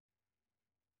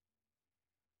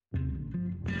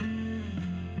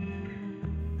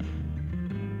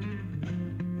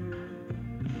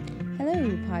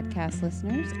Hello, podcast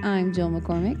listeners. I'm Jill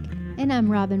McCormick. And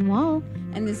I'm Robin Wall.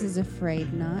 And this is a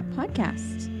Frayed Not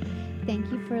podcast.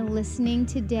 Thank you for listening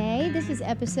today. This is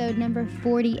episode number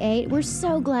 48. We're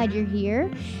so glad you're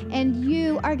here. And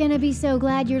you are going to be so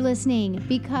glad you're listening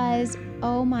because,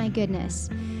 oh my goodness,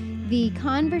 the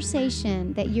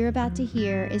conversation that you're about to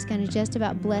hear is going to just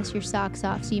about bless your socks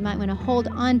off. So you might want to hold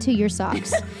on to your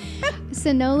socks.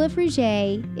 Sennola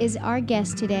Fruga is our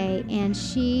guest today, and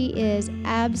she is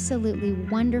absolutely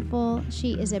wonderful.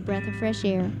 She is a breath of fresh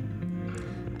air.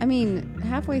 I mean,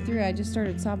 halfway through, I just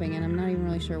started sobbing, and I'm not even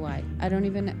really sure why.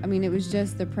 It was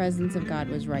just the presence of God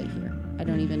was right here. I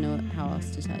don't even know how else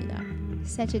to tell you that.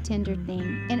 Such a tender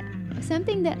thing. And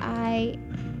something that I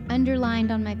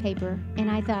underlined on my paper, and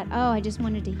I thought, I just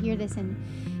wanted to hear this, and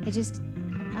it just,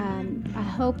 I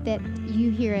hope that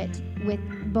you hear it with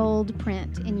bold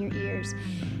print in your ears.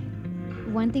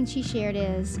 One thing she shared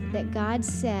is that God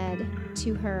said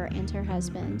to her and her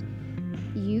husband,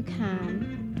 you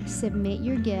come, submit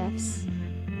your gifts,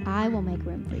 I will make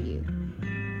room for you.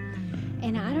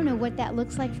 And I don't know what that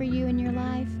looks like for you in your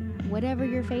life, whatever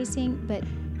you're facing, but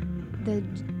the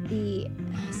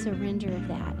surrender of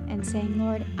that and saying,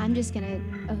 Lord, I'm going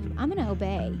to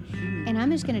obey, and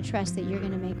I'm just going to trust that you're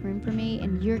going to make room for me,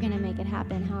 and you're going to make it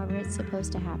happen however it's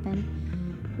supposed to happen.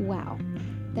 Wow.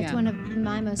 That's one of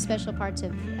my most special parts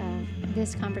of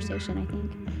this conversation, I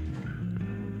think.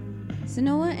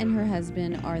 Sennola and her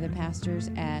husband are the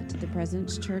pastors at the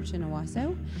President's Church in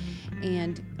Owasso,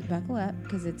 and buckle up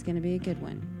because it's going to be a good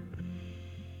one.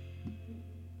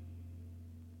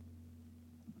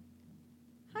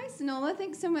 Hi, Sennola.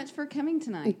 Thanks so much for coming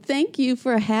tonight. Thank you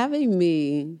for having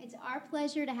me. It's our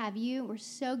pleasure to have you. We're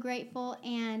so grateful,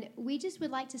 and we just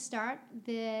would like to start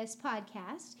this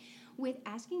podcast with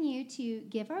asking you to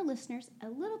give our listeners a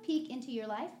little peek into your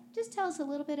life. Just tell us a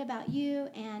little bit about you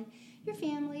and your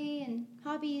family and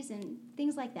hobbies and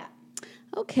things like that.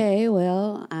 Okay,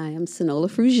 well, I am Sennola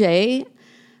Fruga,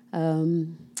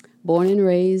 born and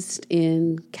raised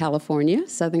in California,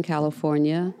 Southern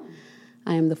California. Oh.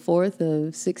 I am the fourth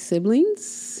of 6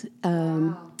 siblings,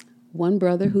 one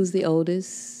brother who's the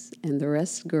oldest, and the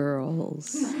rest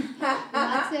girls.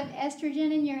 Lots of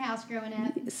estrogen in your house growing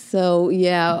up. So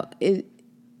yeah, it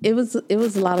was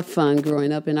a lot of fun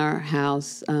growing up in our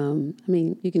house.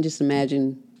 You can just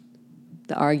imagine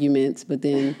the arguments, but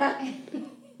then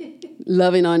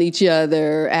loving on each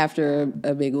other after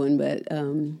a big one. But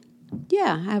I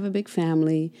have a big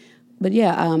family. But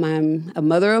I'm a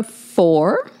mother of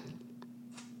 4,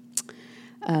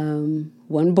 1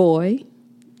 boy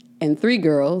and 3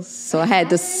 girls, so I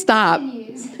had to stop.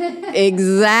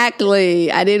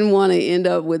 Exactly. I didn't want to end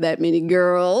up with that many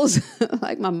girls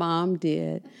like my mom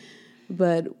did.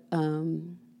 But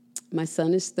my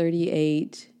son is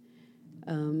 38,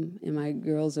 and my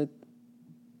girls are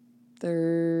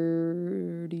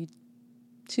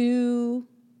 32,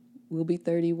 we'll be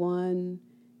 31,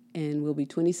 and we'll be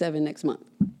 27 next month.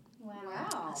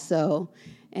 Wow. So,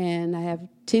 and I have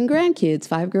 10 grandkids,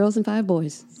 5 girls and 5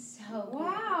 boys.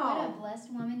 What a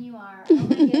blessed woman you are. Oh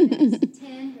my goodness,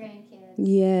 10 grandkids.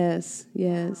 Yes.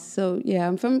 Wow. So,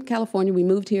 I'm from California. We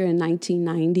moved here in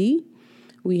 1990.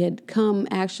 We had come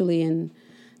actually in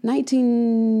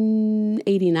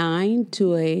 1989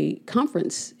 to a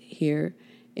conference here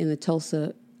in the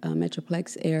Tulsa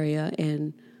Metroplex area,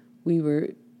 and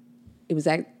it was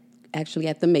actually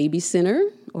at the Maybe Center,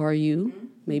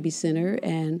 Maybe Center,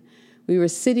 and we were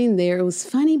sitting there. It was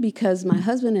funny because my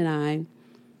husband and I,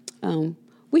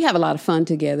 we have a lot of fun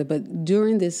together, but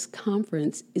during this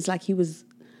conference, it's like he was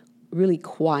really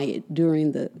quiet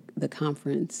during the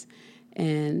conference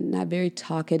and not very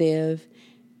talkative.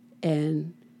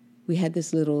 And we had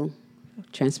this little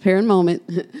transparent moment,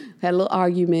 had a little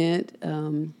argument.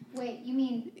 Wait, you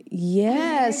mean?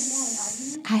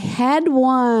 Yes, I had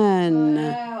one. Oh,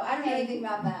 no, I don't know anything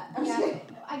about that. Yeah,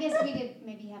 I guess we did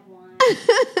maybe have one.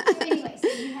 Anyway, so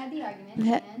you had the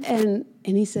argument.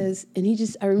 And he says,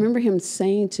 I remember him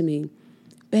saying to me,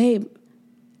 babe,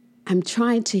 I'm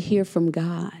trying to hear from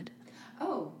God.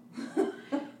 Oh.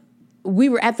 We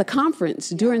were at the conference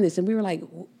during this, and we were like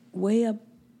way up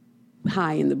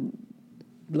high in the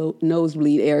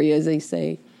nosebleed area, as they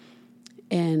say.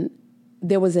 And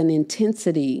there was an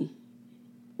intensity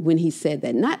when he said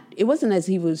that. It wasn't as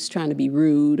he was trying to be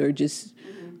rude or just,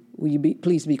 will you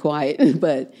please be quiet?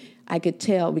 But I could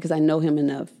tell because I know him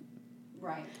enough.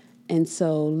 Right. And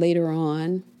so later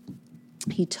on,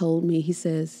 he told me, he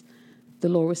says, the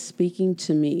Lord was speaking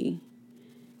to me.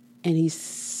 And he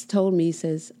told me, he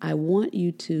says, I want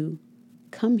you to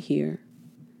come here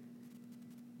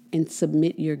and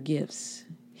submit your gifts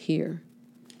here.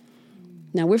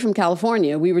 Now, we're from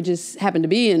California. We were just happened to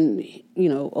be in,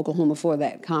 Oklahoma for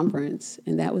that conference.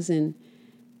 And that was in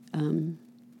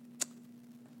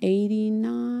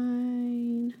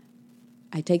 89.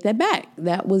 I take that back.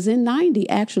 That was in 90,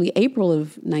 actually, April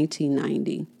of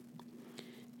 1990.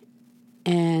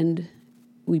 And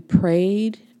we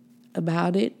prayed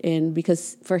about it. And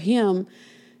because for him,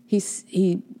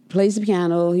 he plays the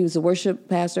piano. He was a worship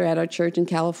pastor at our church in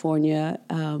California.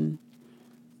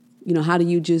 How do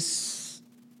you just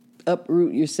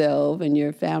uproot yourself and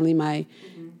your family? My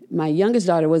youngest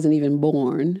daughter wasn't even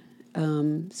born.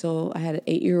 So I had an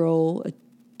 8-year-old, a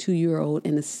 2-year-old,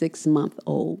 and a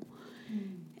 6-month-old.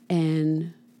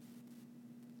 And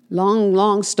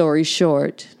long story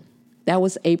short, that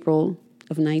was April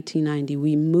of 1990.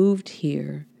 We moved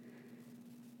here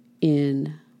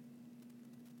in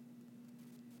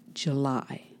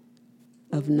July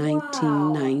of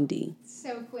 1990.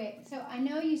 So quick. So I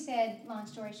know you said long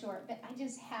story short, but I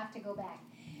just have to go back.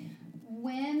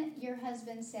 When your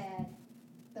husband said,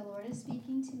 "The Lord is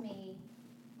speaking to me,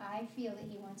 I feel that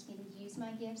he wants me to use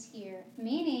my gifts here,"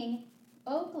 meaning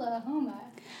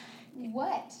Oklahoma,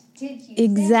 what did you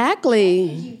Exactly.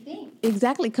 What did you think?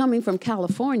 Exactly. Coming from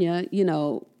California,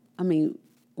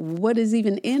 what is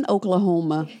even in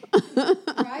Oklahoma?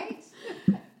 Right?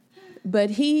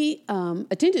 But he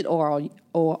attended ORU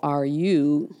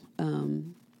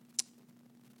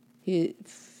his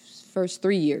first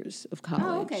 3 years of college.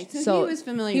 Oh, okay. So he was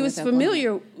familiar. He with was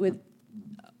familiar with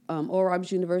Oral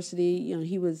Roberts University.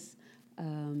 He was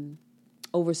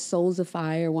over Souls of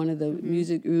Fire, one of the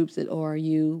music groups at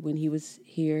ORU. When he was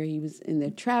here, he was in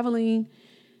their traveling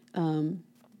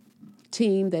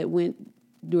team that went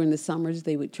during the summers.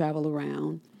 They would travel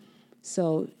around.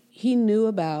 So he knew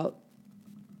about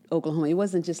Oklahoma. It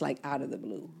wasn't just like out of the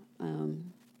blue.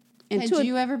 Had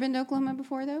you ever been to Oklahoma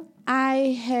before, though?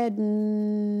 I had, I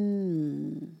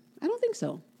don't think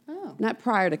so. Oh. Not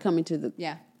prior to coming to the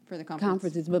for the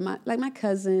conferences, but my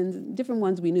cousins, different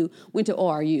ones we knew, went to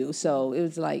ORU, so it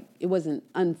was like, it wasn't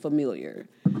unfamiliar.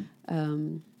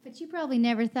 But you probably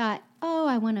never thought, "Oh,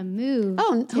 I want to move."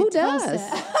 Oh, to who Tulsa.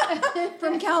 does?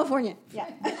 From California. Yeah.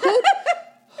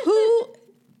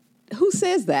 Who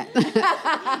says that?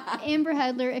 Amber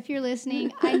Hudler, if you're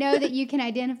listening, I know that you can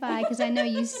identify because I know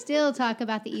you still talk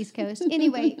about the East Coast.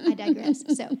 Anyway, I digress.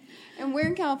 So, and where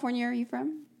in California are you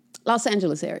from? Los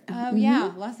Angeles area. Oh,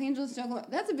 yeah. Los Angeles to Oklahoma.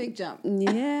 That's a big jump.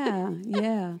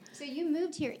 Yeah. So you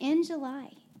moved here in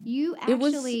July. You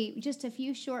actually, just a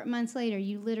few short months later,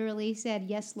 you literally said,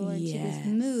 "Yes, Lord," to this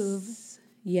move.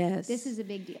 Yes. This is a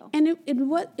big deal. And it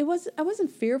was I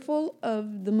wasn't fearful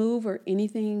of the move or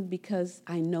anything because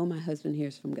I know my husband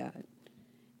hears from God.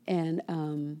 And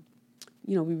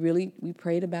we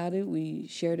prayed about it. We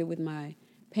shared it with my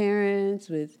parents,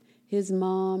 with his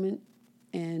mom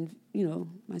and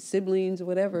my siblings or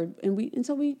whatever. And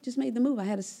so we just made the move. I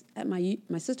had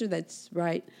my sister that's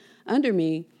right under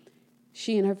me.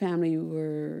 She and her family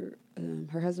were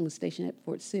her husband was stationed at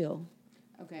Fort Sill.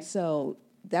 Okay. So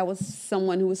that was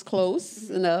someone who was close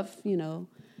enough,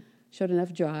 short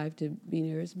enough drive to be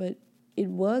near us. But it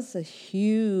was a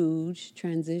huge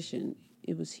transition.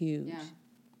 It was huge. Yeah.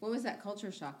 What was that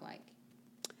culture shock like?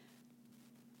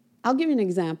 I'll give you an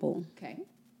example. Okay.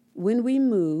 When we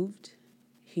moved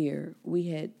here, we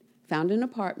had found an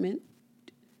apartment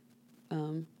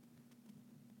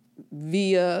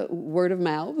via word of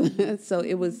mouth. So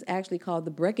it was actually called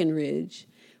the Breckenridge,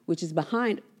 which is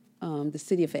behind the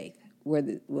City of Faith.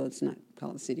 It's not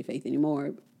called the City of Faith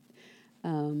anymore.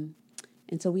 And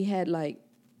so we had like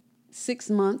 6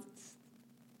 months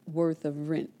worth of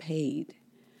rent paid.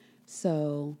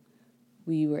 So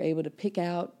we were able to pick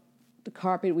out the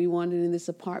carpet we wanted in this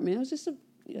apartment. It was just a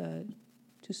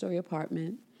 2-story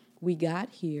apartment. We got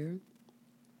here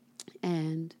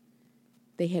and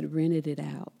they had rented it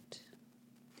out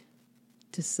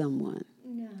to someone.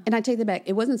 No. And I take that back.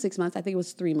 It wasn't 6 months. I think it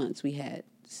was 3 months we had,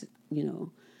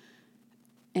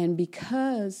 And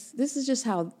because this is just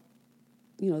how,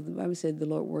 the Bible said the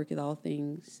Lord worketh all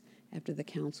things after the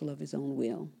counsel of his own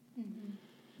will. Mm-hmm.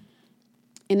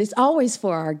 And it's always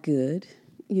for our good.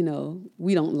 We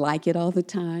don't like it all the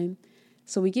time.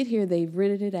 So we get here, they've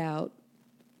rented it out.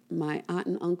 My aunt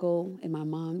and uncle and my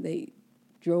mom, they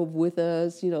drove with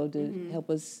us, to help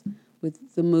us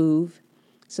with the move.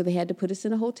 So they had to put us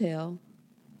in a hotel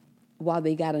while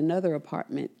they got another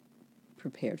apartment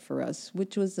prepared for us,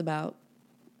 which was about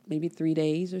maybe 3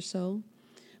 days or so.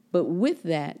 But with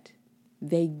that,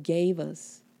 they gave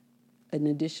us an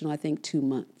additional, I think, 2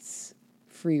 months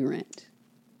free rent.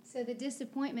 So the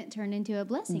disappointment turned into a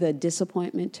blessing. The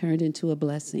disappointment turned into a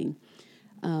blessing.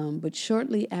 But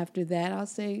shortly after that, I'll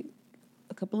say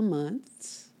a couple of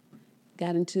months.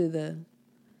 Got into the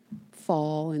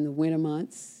fall and the winter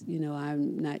months.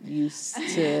 I'm not used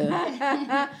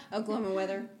to Oklahoma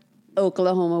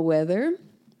weather.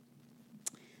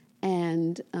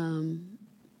 And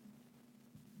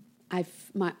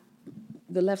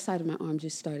the left side of my arm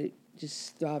just started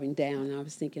throbbing down, and I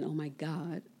was thinking, oh my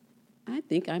God, I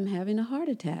think I'm having a heart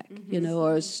attack,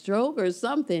 or a stroke or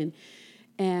something.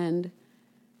 And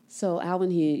so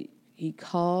Alvin, he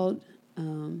called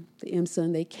the IMSA,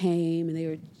 and they came, and they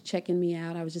were checking me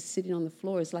out. I was just sitting on the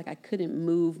floor. It's like I couldn't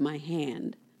move my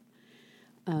hand.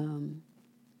 And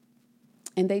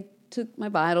they took my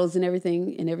vitals and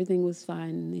everything was fine.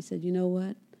 And they said, you know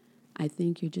what? I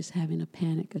think you're just having a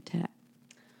panic attack.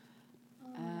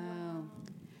 Oh.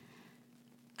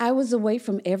 I was away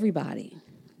from everybody.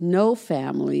 No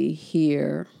family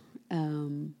here.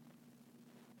 And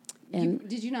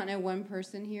did you not know one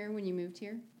person here when you moved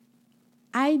here?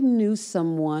 I knew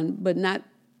someone, but not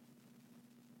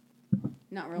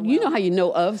real well. You know how you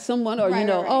know of someone, or right.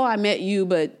 Oh, I met you,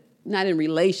 but not in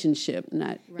relationship,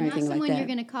 not anything like that. Not someone you're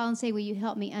going to call and say, will you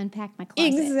help me unpack my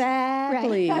closet?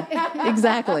 Exactly.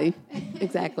 Right.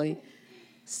 Exactly.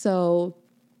 So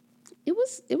it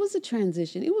was a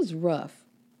transition. It was rough.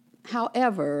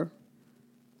 However,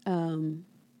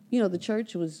 the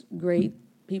church was great.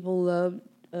 People loved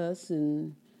us.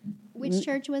 And which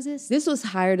church was this? This was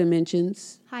Higher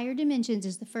Dimensions. Higher Dimensions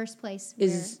is the first place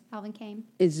where Alvin came.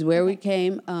 Is where we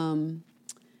came.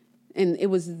 And it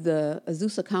was the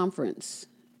Azusa conference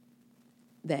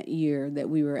that year that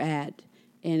we were at.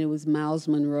 And it was Miles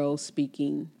Monroe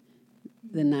speaking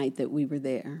the night that we were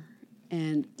there.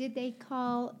 And did they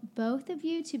call both of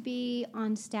you to be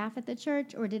on staff at the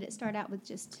church, or did it start out with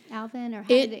just Alvin, or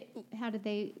how did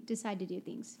they decide to do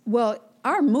things? Well,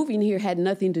 our moving here had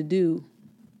nothing to do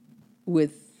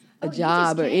with a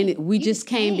job or any. We just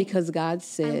came because God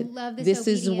said, I love "This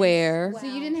obedience. is where." Wow. So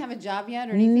you didn't have a job yet,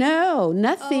 or anything? No,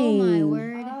 nothing. Oh my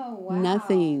word! Oh wow!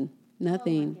 Nothing. Oh my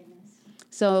goodness.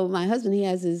 So my husband, he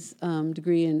has his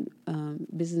degree in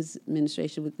business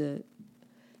administration with the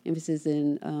emphasis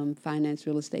in finance,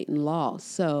 real estate, and law.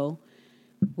 So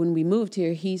when we moved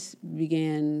here, he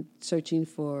began searching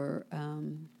for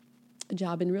a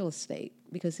job in real estate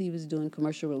because he was doing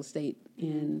commercial real estate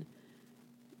in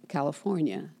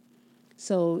California.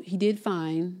 So he did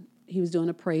fine. He was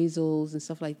doing appraisals and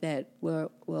stuff like that.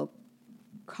 Well,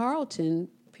 Carlton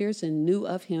Pearson knew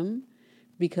of him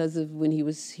because of when he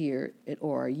was here at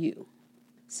ORU.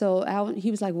 So Alvin,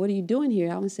 he was like, what are you doing here?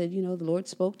 Alvin said, the Lord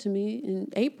spoke to me in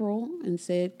April and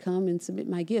said, come and submit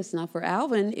my gifts. Now for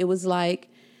Alvin, it was like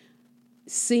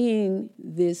seeing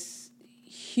this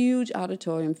huge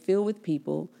auditorium filled with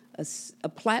people, a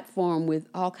platform with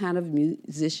all kind of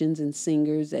musicians and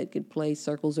singers that could play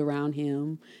circles around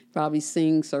him, probably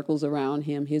sing circles around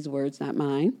him, his words, not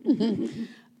mine.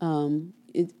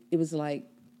 It was like,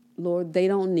 Lord, they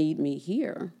don't need me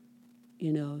here.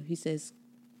 He says,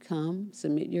 come,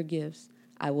 submit your gifts.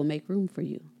 I will make room for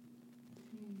you.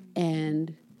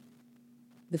 And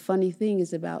the funny thing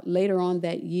is about later on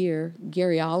that year,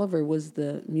 Gary Oliver was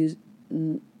the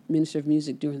minister of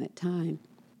music during that time.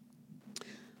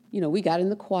 We got in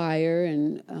the choir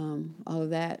and all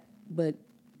of that, but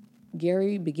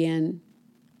Gary began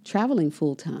traveling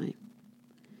full time.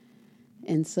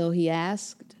 And so he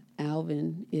asked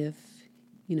Alvin if,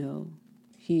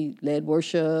 he led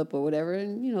worship or whatever,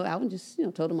 and Alvin just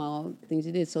told him all the things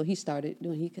he did. So he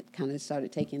kind of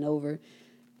started taking over,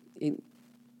 and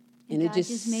it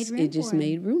just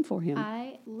made room for him.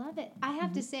 I love it. I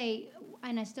have to say,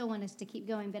 and I still want us to keep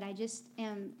going, but I just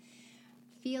am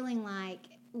feeling like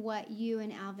what you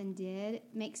and Alvin did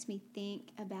makes me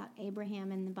think about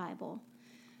Abraham in the Bible,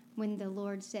 when the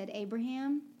Lord said,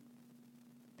 Abraham,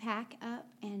 pack up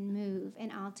and move,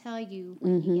 and I'll tell you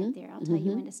when you get there. I'll tell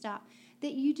you when to stop.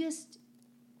 That you just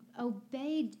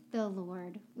obeyed the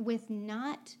Lord with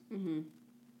not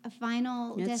a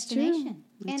final destination.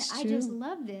 And I just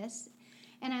love this.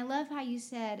 And I love how you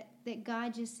said that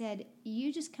God just said,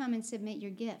 you just come and submit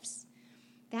your gifts.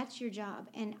 That's your job,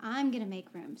 and I'm going to make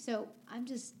room. So I'm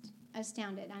just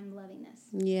astounded. I'm loving this.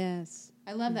 Yes.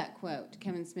 I love that quote,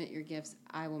 come and submit your gifts,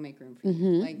 I will make room for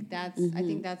you. Like that's, I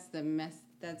think that's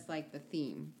that's like the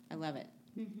theme. I love it.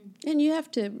 And you have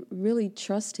to really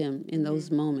trust him in those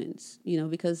moments,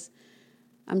 because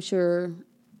I'm sure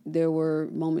there were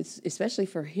moments, especially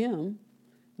for him,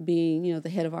 being, the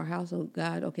head of our household.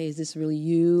 God, okay, is this really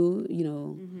you?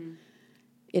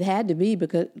 It had to be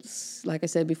because, like I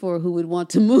said before, who would want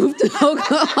to move to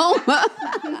Oklahoma?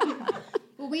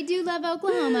 Well, We do love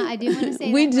Oklahoma. I do want to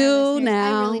say We that. We do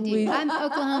now. I really do. I'm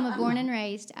Oklahoma born and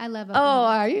raised. I love Oh, Oklahoma.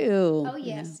 are you? Oh,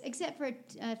 yes. Except for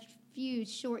a few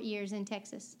short years in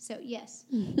Texas. So, yes.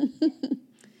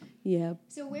 Yeah.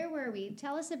 So where were we?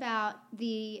 Tell us about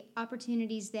the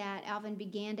opportunities that Alvin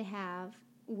began to have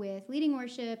with leading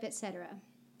worship, etc.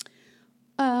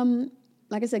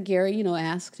 Like I said, Gary,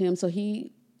 asked him, so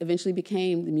he eventually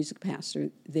became the music pastor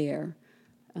there.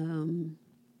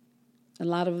 A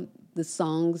lot of the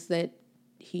songs that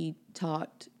he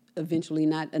taught eventually,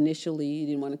 not initially, he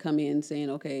didn't want to come in saying,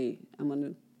 okay, I'm going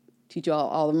to teach you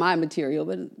all of my material,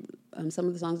 but some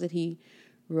of the songs that he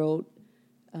wrote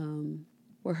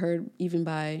were heard even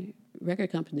by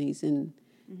record companies. And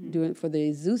for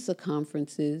the Azusa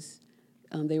conferences,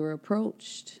 they were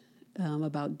approached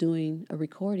about doing a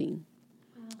recording.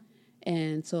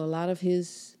 And so a lot of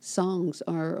his songs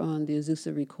are on the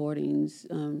Azusa recordings.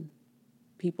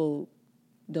 People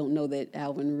don't know that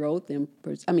Alvin wrote them.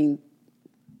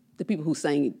 The people who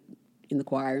sang in the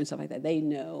choir and stuff like that, they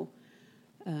know.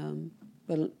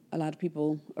 But a lot of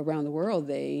people around the world,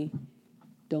 they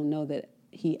don't know that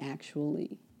he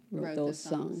actually wrote those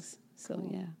songs. So, cool.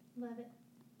 Yeah. Love it.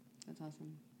 That's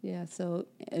awesome. Yeah, so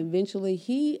eventually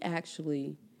he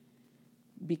actually,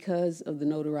 because of the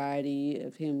notoriety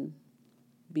of him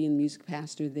being music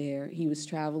pastor there, he was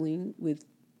traveling with,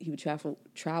 he would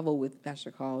travel with Pastor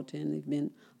Carlton. They've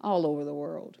been all over the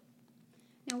world.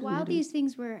 Now, while these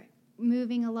things were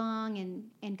moving along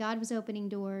and God was opening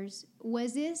doors,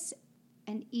 was this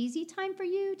an easy time for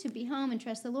you to be home and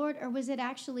trust the Lord, or was it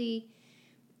actually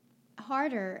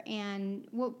harder? And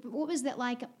what was that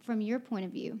like from your point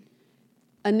of view?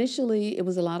 Initially, it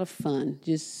was a lot of fun,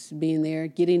 just being there,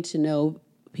 getting to know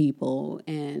people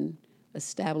and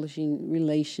establishing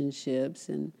relationships.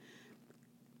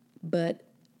 But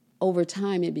over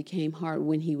time, it became hard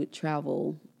when he would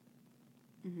travel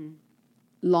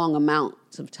long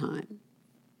amounts of time.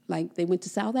 Like they went to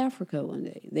South Africa one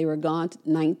day. They were gone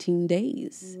 19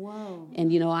 days. Whoa.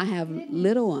 And, I have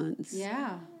little ones.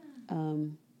 Yeah.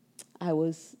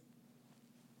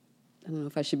 I don't know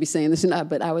if I should be saying this or not,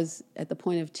 but I was at the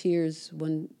point of tears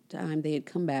one time. They had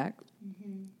come back.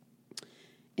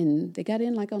 And they got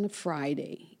in like on a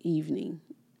Friday evening.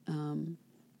 And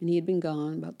he had been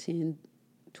gone about 10,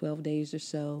 12 days or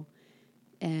so.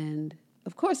 And,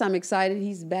 of course, I'm excited.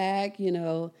 He's back,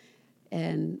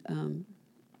 And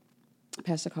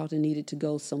Pastor Carlton needed to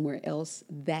go somewhere else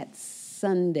that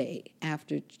Sunday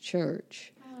after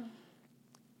church. Oh.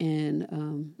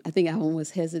 And I think Alvin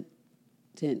was hesitant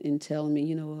in telling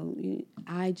me,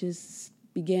 I just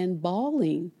began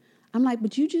bawling. I'm like,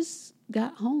 but you just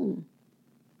got home.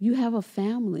 You have a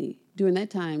family. During that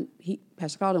time,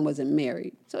 Pastor Carlton wasn't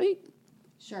married. So he...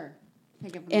 Sure.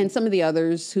 And some of the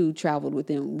others who traveled with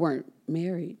him weren't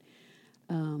married.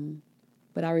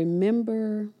 But I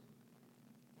remember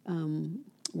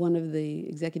one of the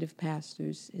executive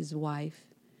pastors, his wife,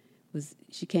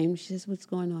 she came, she says, what's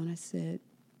going on? I said,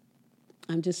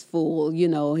 I'm just full, he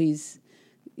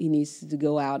needs to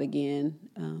go out again.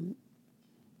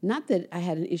 Not that I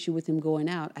had an issue with him going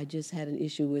out. I just had an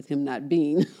issue with him not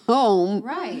being home.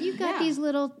 Right. You've got these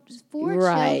little 4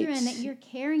 children that you're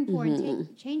caring for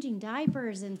and changing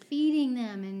diapers and feeding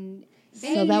them. And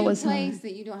so that was a place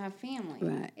that you don't have family.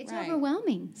 Right. It's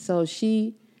overwhelming. So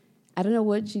I don't know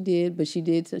what she did, but she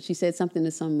did. So she said something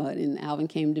to somebody, and Alvin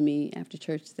came to me after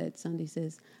church that Sunday,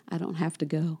 says, I don't have to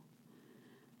go.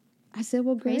 I said,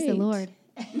 well, great. Praise the Lord.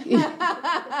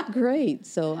 Great.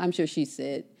 So I'm sure she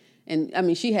said...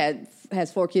 And, she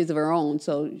has 4 kids of her own,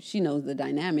 so she knows the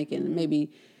dynamic, and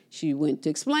maybe she went to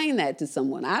explain that to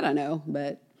someone. I don't know,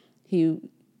 but he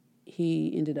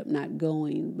ended up not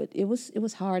going. But it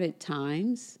was hard at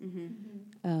times.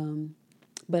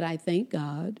 But I thank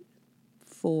God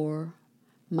for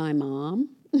my mom,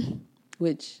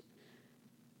 which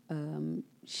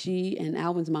she and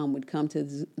Alvin's mom would come to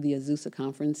the Azusa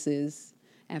conferences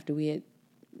after we had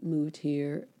moved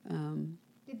here.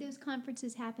 Did those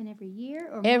conferences happen every year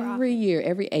or every year,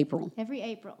 every April? Every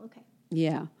April, okay.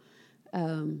 Yeah.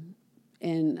 And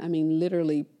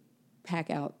literally pack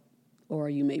out, or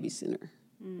you maybe center.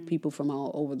 People from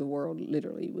all over the world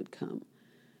literally would come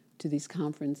to these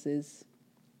conferences.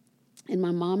 And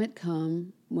my mom had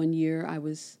come one year. I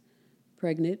was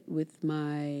pregnant with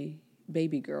my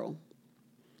baby girl.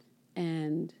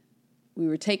 And we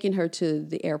were taking her to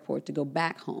the airport to go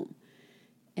back home.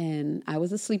 And I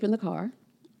was asleep in the car.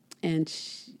 And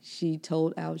she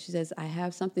told Al, she says, I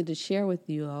have something to share with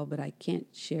you all, but I can't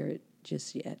share it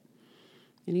just yet.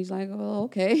 And he's like, oh,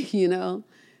 okay,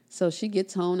 So she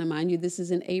gets home, and mind you, this is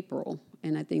in April.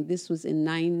 And I think this was in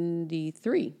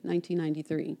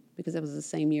 1993, because that was the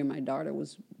same year my daughter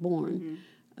was born.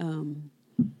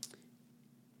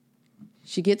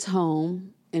 She gets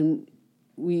home, and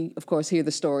we, of course, hear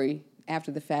the story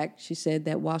after the fact. She said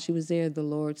that while she was there, the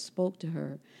Lord spoke to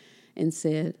her and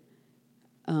said,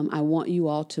 I want you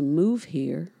all to move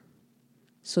here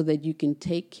so that you can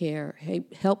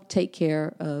help take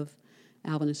care of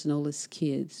Alvin and Sennola's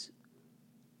kids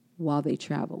while they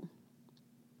travel.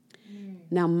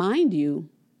 Now, mind you,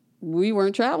 we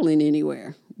weren't traveling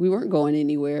anywhere. We weren't going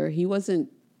anywhere. He wasn't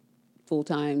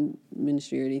full-time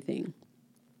ministry or anything.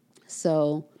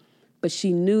 So, but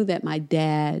she knew that my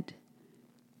dad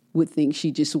would think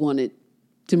she just wanted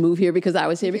to move here because I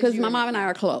was here, because my mom and I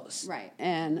are close. Right.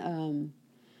 And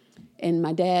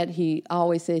my dad, he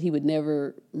always said he would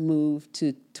never move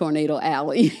to Tornado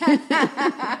Alley.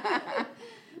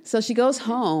 So she goes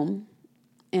home,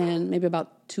 and maybe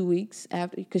about 2 weeks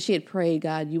after, because she had prayed,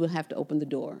 God, you will have to open the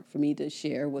door for me to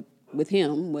share with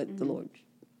him what the Lord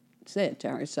said to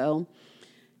her. So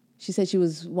she said she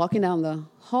was walking down the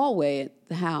hallway at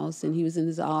the house, and he was in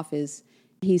his office.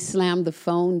 He slammed the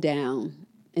phone down.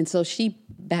 And so she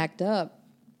backed up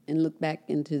and looked back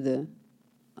into the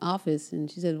office,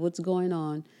 and she said, what's going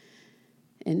on?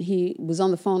 And he was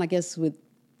on the phone, I guess,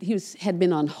 had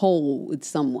been on hold with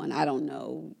someone. I don't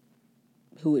know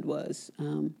who it was,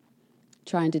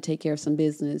 trying to take care of some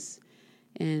business.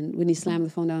 And when he slammed the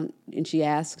phone down and she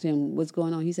asked him what's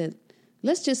going on, he said,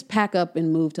 let's just pack up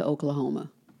and move to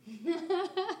Oklahoma.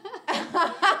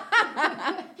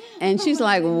 And she's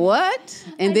like, what?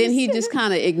 And then he just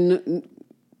kind of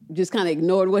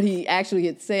ignored what he actually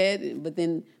had said. But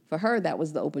then for her, that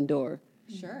was the open door.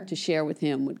 Sure. To share with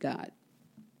him what God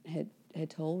had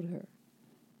told her.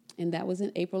 And that was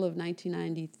in April of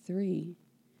 1993.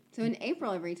 So in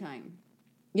April every time.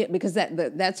 Yeah, because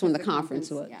that's when the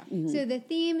conference was. Yeah. Mm-hmm. So the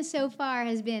theme so far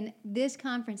has been, this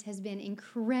conference has been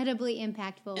incredibly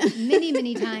impactful many,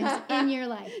 many times in your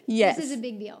life. Yes. This is a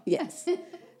big deal. Yes.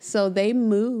 So they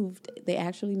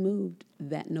actually moved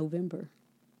that November.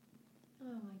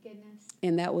 Oh, my goodness.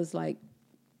 And that was like,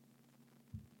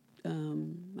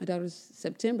 my daughter's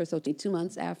September, so 2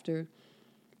 months after,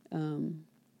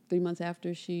 3 months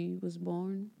after she was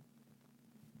born.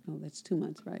 Oh, that's 2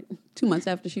 months, right? 2 months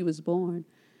after she was born,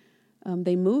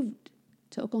 they moved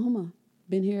to Oklahoma.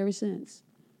 Been here ever since.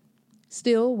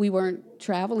 Still, we weren't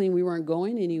traveling. We weren't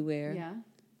going anywhere. Yeah.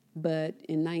 But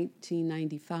in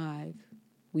 1995,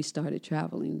 we started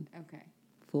traveling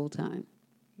full time.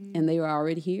 Mm-hmm. And they were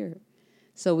already here.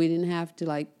 So we didn't have to,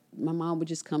 my mom would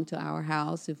just come to our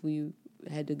house if we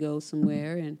had to go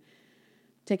somewhere and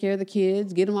take care of the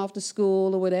kids, get them off to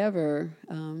school or whatever.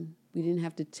 We didn't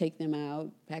have to take them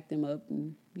out, pack them up,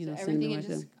 and So send everything them had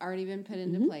just already been put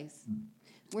into place.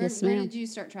 Where Yes, ma'am. did you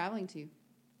start traveling to?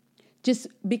 Just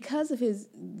because of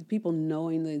the people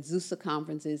knowing the Azusa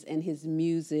conferences and his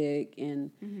music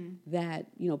and that,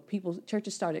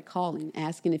 churches started calling,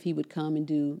 asking if he would come and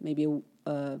do maybe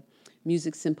a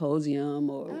music symposium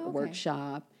or a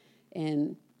workshop.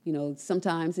 And,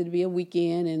 sometimes it'd be a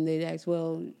weekend and they'd ask,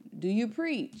 well, do you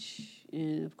preach?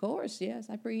 And of course, yes,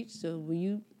 I preach. So will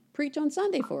you preach on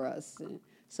Sunday for us? And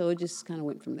so it just kind of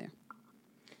went from there.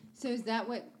 So is that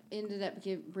what ended up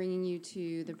bringing you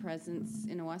to the presence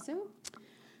in Owasso?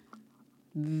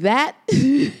 That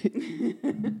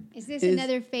Is this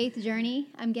another faith journey,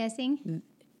 I'm guessing?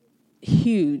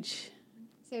 Huge.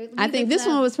 So I think this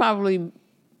one was probably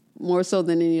more so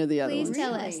than any of the other ones. Please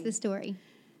tell us the story.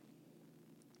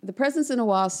 The presence in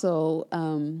Owasso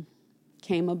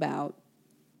came about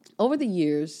over the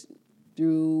years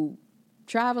through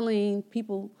traveling.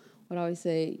 People would always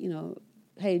say,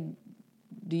 hey,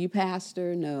 do you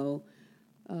pastor? No.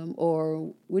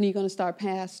 Or when are you going to start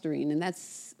pastoring? And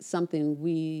that's something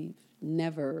we've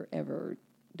never, ever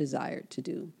desired to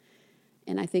do.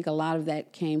 And I think a lot of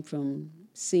that came from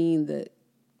seeing the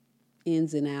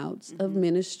ins and outs of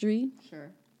ministry.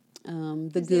 Sure.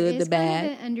 The good, the bad.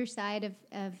 Kind of the underside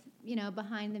of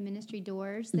behind the ministry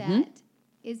doors that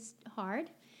is hard.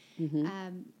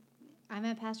 I'm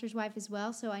a pastor's wife as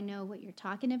well, so I know what you're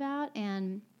talking about.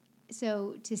 And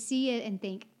so to see it and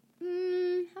think,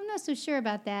 I'm not so sure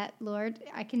about that, Lord,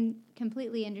 I can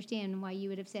completely understand why you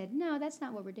would have said, no, that's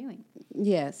not what we're doing.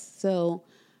 Yes. So,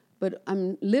 but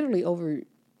I'm literally over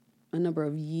a number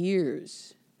of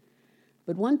years.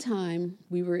 But one time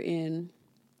we weren't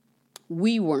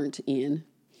in,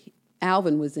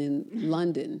 Alvin was in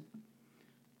London.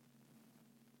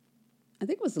 I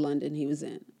think it was London he was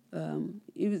in.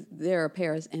 He was there or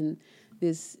Paris, and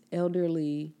this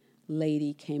elderly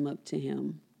lady came up to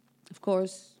him. Of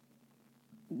course,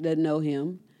 doesn't know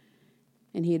him.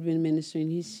 and he had been ministering.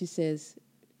 She says,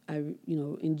 I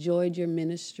enjoyed your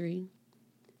ministry.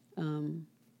 The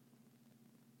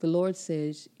Lord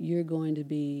says you're going to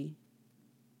be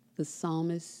the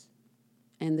psalmist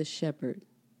and the shepherd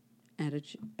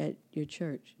at your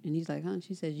church. And he's like, huh?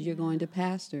 She says, you're going to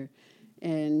pastor.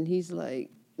 And he's like,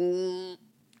 in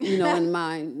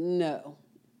mind, no.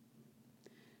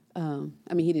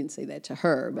 He didn't say that to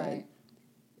her, but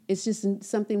it's just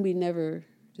something we never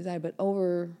desired. But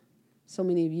over so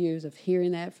many years of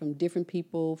hearing that from different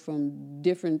people, from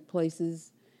different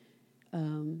places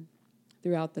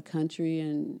throughout the country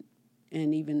and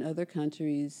even other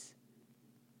countries,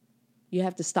 you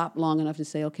have to stop long enough to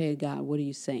say, okay, God, what are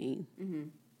you saying? Mm-hmm.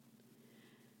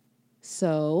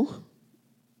 So,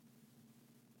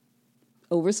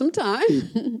 over some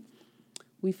time,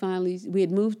 we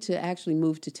had moved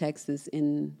to Texas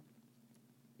in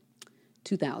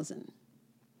 2000.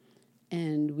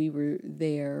 And we were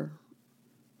there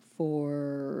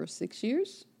for 6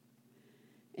 years.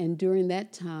 And during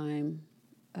that time,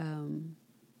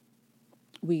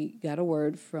 we got a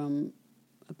word from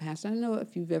a pastor. I don't know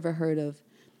if you've ever heard of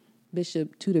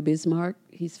Bishop Tudor Bismarck.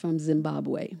 He's from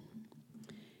Zimbabwe.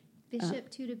 Bishop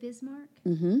Tudor Bismarck?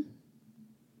 Mm-hmm.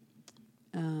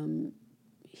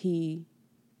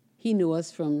 He knew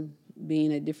us from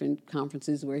being at different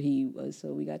conferences where he was,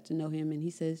 so we got to know him. And he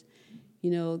says,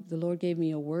 the Lord gave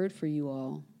me a word for you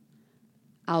all.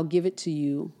 I'll give it to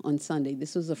you on Sunday.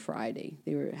 This was a Friday.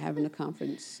 They were having a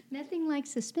conference. Nothing like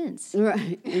suspense.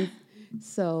 Right. And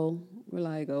so we're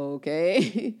like,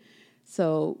 okay.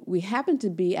 So we happened to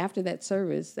be, after that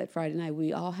service, that Friday night,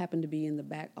 we all happened to be in the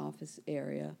back office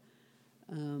area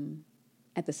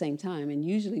at the same time. And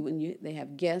usually when they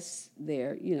have guests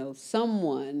there,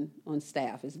 someone on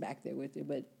staff is back there with you,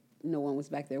 but no one was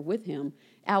back there with him.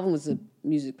 Alvin was a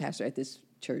music pastor at this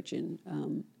church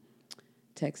in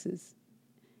Texas.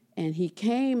 And he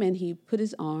came and he put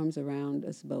his arms around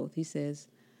us both. He says,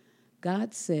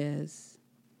 God says,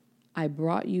 I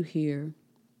brought you here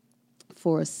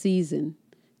for a season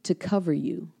to cover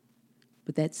you,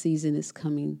 but that season is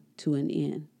coming to an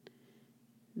end.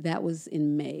 That was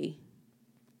in May.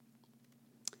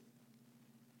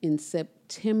 In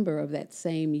September of that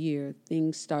same year,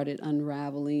 things started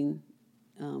unraveling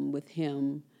with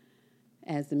him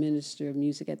as the minister of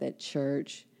music at that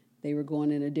church. They were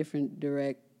going in a different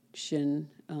direction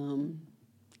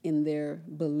in their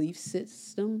belief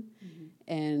system, mm-hmm.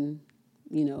 and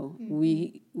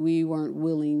mm-hmm. we weren't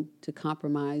willing to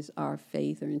compromise our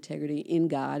faith or integrity in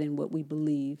God and what we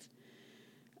believe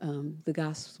the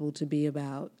gospel to be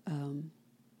about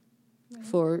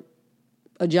for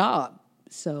a job.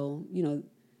 So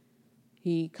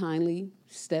he kindly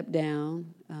stepped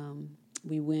down.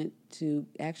 We went to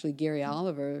Gary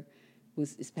Oliver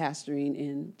is pastoring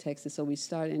in Texas, so we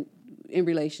started in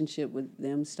relationship with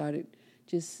them, started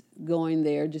just going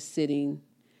there, just sitting.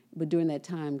 But during that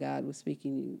time, God was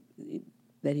speaking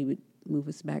that he would move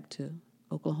us back to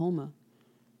Oklahoma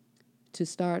to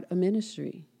start a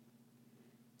ministry.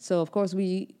 So, of course,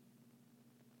 we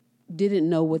didn't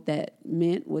know what that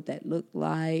meant, what that looked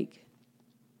like.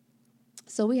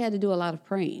 So we had to do a lot of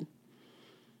praying.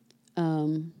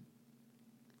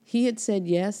 He had said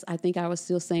yes. I think I was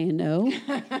still saying no.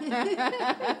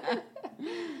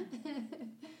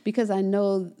 Because I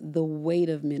know the weight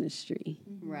of ministry.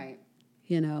 Right.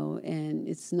 And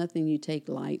it's nothing you take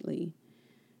lightly.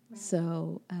 Right.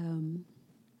 So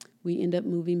we end up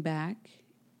moving back.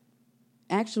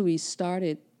 Actually, we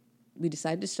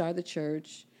decided to start the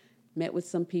church, met with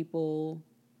some people,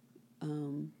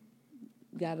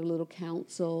 got a little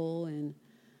counsel and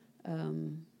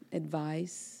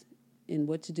advice in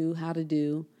what to do, how to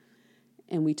do,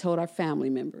 and we told our family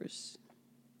members.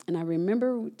 And I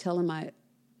remember telling my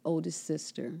oldest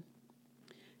sister,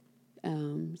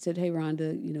 said, hey,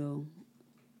 Rhonda,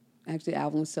 actually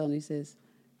Alvin was telling me, he says,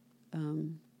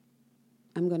 I'm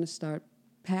going to start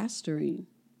pastoring.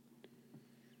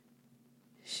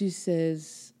 She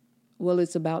says, well,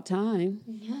 it's about time.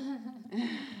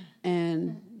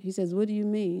 And he says, what do you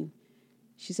mean?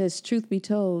 She says, truth be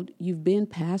told, you've been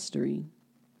pastoring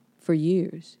for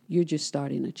years. You're just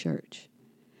starting a church.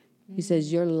 Mm-hmm. He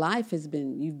says, your life you've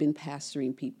been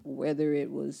pastoring people, whether it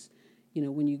was,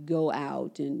 when you go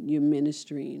out and you're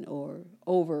ministering or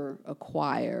over a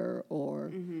choir or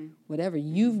mm-hmm. whatever.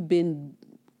 You've been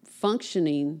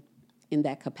functioning in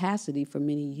that capacity for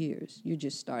many years. You're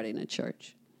just starting a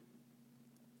church.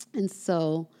 And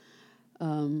so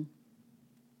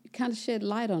it kind of shed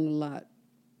light on a lot.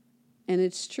 And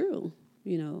it's true,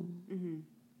 Mm-hmm.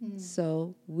 Mm-hmm.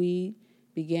 So we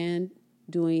began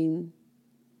doing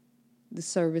the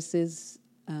services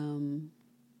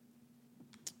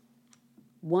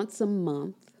once a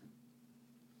month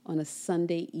on a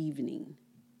Sunday evening,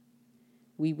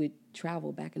 we would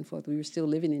travel back and forth. We were still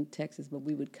living in Texas, but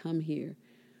we would come here.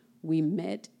 We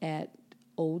met at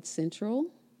Old Central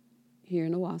here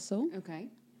in Owasso. Okay.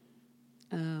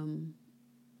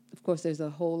 Of course, there's a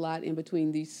whole lot in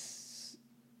between these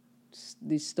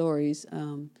stories,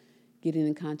 getting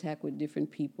in contact with different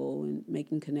people and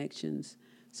making connections.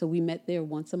 So we met there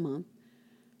once a month,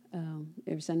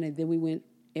 every Sunday. Then we went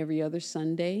every other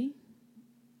Sunday,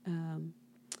 and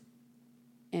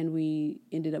we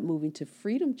ended up moving to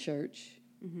Freedom Church.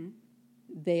 Mm-hmm.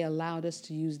 They allowed us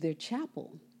to use their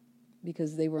chapel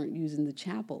because they weren't using the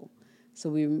chapel. So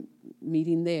we were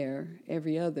meeting there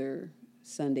every other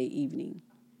Sunday evening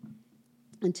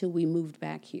until we moved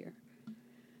back here.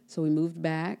 So we moved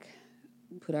back,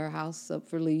 put our house up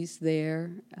for lease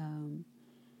there, and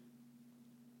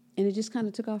it just kind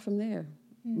of took off from there.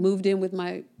 Mm-hmm. Moved in with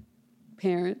my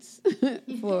parents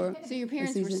for So your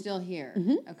parents were still here?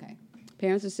 Mm-hmm. Okay.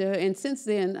 Parents are still here. And since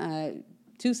then,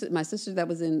 my sister that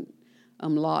was in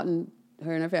Lawton,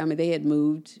 her and her family, they had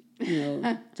moved,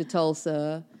 to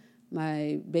Tulsa.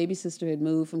 My baby sister had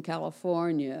moved from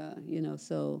California,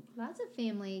 so lots of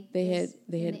family. They had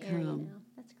area come. now.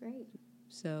 That's great.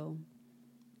 So,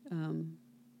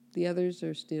 the others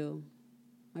are still.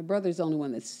 My brother's the only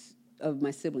one that's of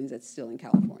my siblings that's still in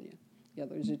California. The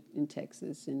others are in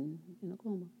Texas and in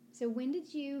Oklahoma. So when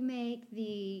did you make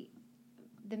the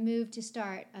move to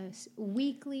start a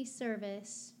weekly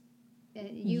service?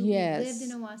 You lived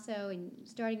in Owasso and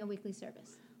starting a weekly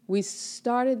service. We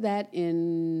started that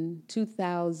in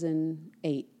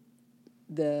 2008,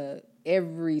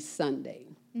 every Sunday.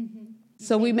 Mm-hmm.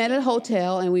 So we met at a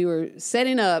hotel, and we were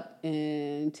setting up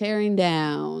and tearing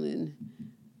down. And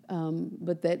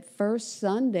but that first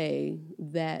Sunday,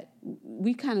 that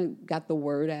we kind of got the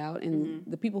word out, and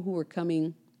the people who were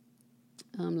coming,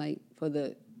 like for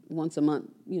the once a month,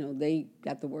 they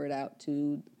got the word out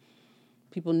to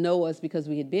people know us because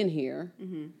we had been here.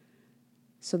 Mm-hmm.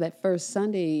 So that first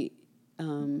Sunday,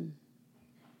 it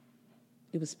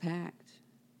was packed.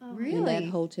 Oh, really? In that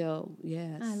hotel,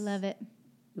 yes. I love it.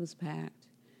 It was packed.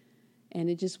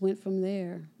 And it just went from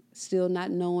there. Still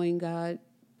not knowing God,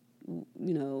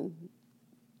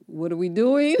 what are we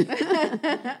doing?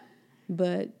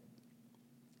 But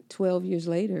 12 years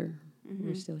later,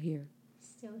 we're still here.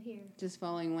 Still here. Just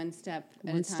following one step at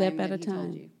a time. One step at a that he told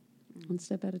time. you. One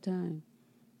step at a time.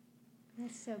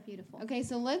 That's so beautiful. Okay,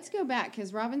 so let's go back,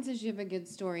 because Robin says you have a good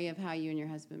story of how you and your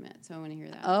husband met, so I want to hear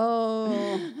that.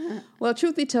 Oh, well,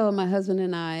 truth be told, my husband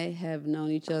and I have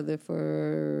known each other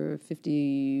for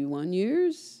 51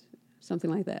 years,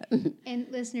 something like that. And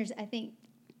listeners, I think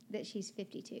that she's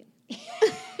 52.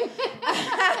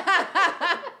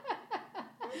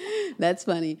 That's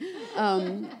funny.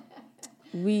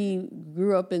 We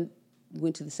grew up and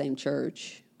went to the same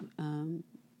church.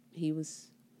 He was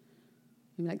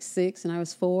like 6 and I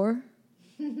was 4.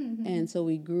 And so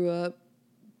we grew up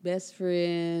best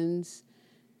friends,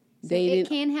 So dating. it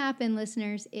can happen,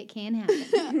 listeners. It can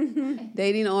happen.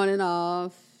 Dating on and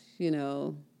off,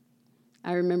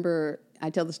 I remember,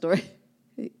 I tell the story,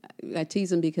 I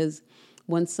tease him because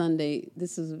one Sunday,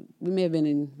 we may have been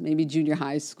in maybe junior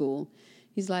high school.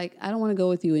 He's like, I don't want to go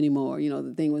with you anymore.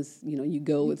 The thing was, you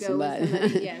go with somebody.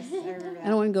 Yes, I remember that. I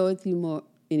don't want to go with you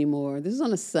anymore. This is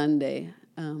on a Sunday.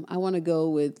 I want to go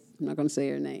with, I'm not going to say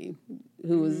her name,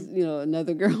 who was,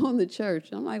 another girl in the church.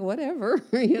 I'm like, whatever,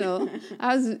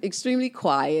 I was extremely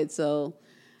quiet. So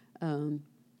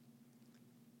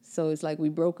it's like we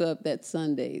broke up that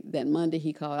Sunday. That Monday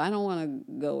he called. I don't want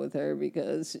to go with her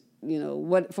because,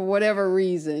 for whatever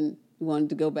reason, he wanted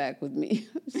to go back with me.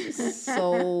 It's just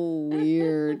so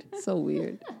weird. So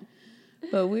weird.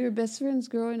 But we were best friends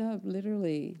growing up,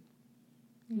 literally.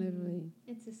 Literally.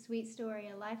 It's a sweet story,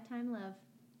 a lifetime love.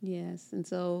 Yes. And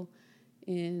so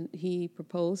he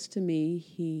proposed to me.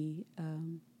 He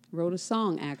wrote a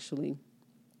song, actually.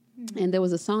 Mm-hmm. And there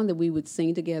was a song that we would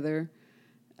sing together.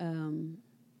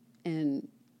 And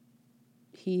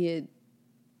he had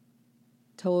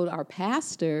told our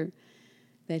pastor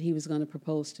that he was going to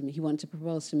propose to me. He wanted to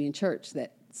propose to me in church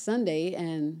that Sunday.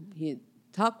 And he had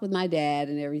talked with my dad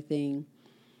and everything.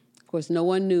 Of course, no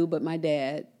one knew but my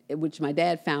dad, which my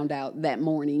dad found out that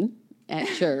morning at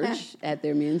church at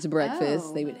their men's breakfast.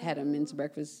 Oh. They had a men's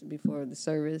breakfast before the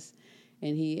service.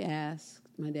 And he asked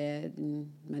my dad,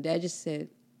 and my dad just said,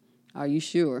 "Are you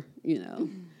sure?"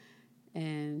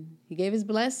 And he gave his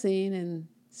blessing. And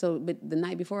so, but the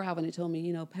night before, Alvin had told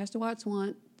me, Pastor Watts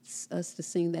wants us to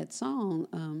sing that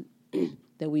song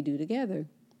that we do together.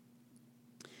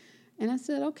 And I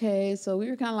said, okay. So we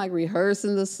were kind of like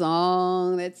rehearsing the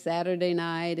song that Saturday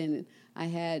night. And I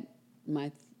had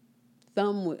my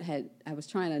thumb I was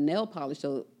trying a nail polish,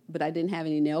 but I didn't have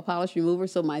any nail polish remover,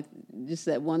 so just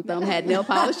that one thumb had nail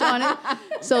polish on it.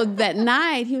 So that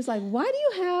night, he was like, why do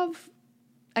you have,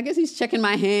 I guess he's checking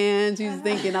my hands, he's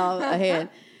thinking all ahead.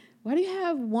 Why do you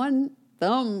have one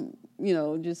thumb,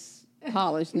 just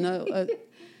polished? No,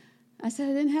 I said,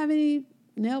 I didn't have any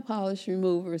nail polish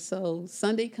remover. So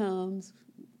Sunday comes,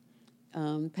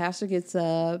 pastor gets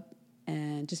up,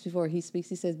 and just before he speaks,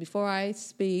 he says, before I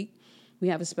speak, we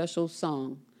have a special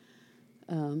song.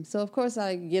 So, of course,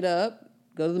 I get up,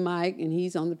 go to the mic, and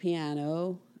he's on the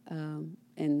piano.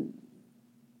 And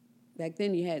back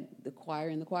then you had the choir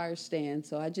and the choir stand.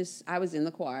 So I was in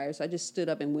the choir, so I just stood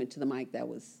up and went to the mic that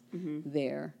was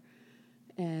there.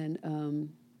 And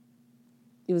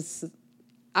it was,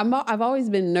 I've always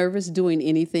been nervous doing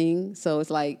anything. So it's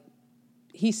like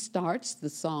he starts the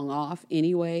song off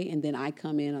anyway, and then I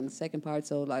come in on the second part.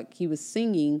 So like he was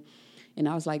singing, and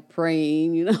I was like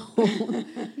praying,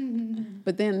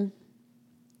 But then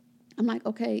I'm like,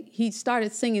 okay, he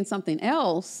started singing something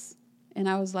else. And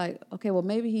I was like, okay, well,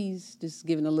 maybe he's just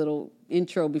giving a little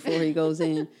intro before he goes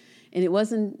in. And it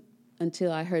wasn't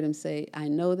until I heard him say, I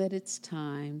know that it's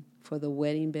time for the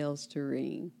wedding bells to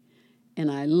ring.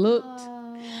 And I looked,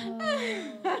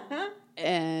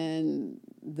 and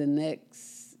the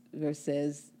next verse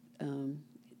says,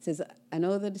 I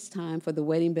know that it's time for the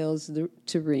wedding bells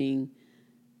to ring.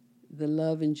 The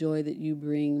love and joy that you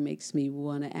bring makes me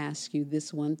want to ask you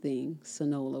this one thing.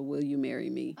 Sennola, will you marry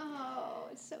me? Oh,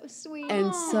 it's so sweet.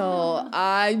 And so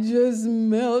I just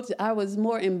melted. I was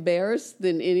more embarrassed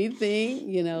than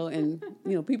anything, and,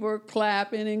 people were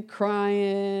clapping and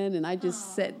crying. And I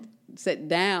just sat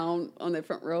down on the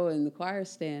front row in the choir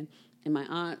stand. And my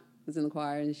aunt was in the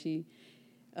choir, and she,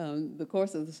 the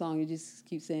chorus of the song, you just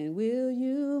keep saying, will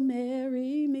you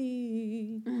marry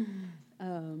me?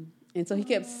 And so he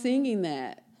kept singing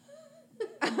that.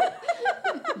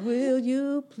 Will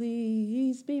you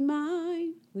please be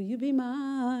mine? Will you be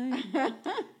mine?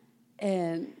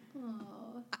 And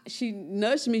she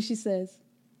nudged me. She says,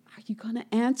 are you going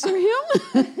to answer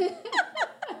him?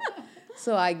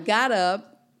 So I got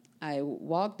up. I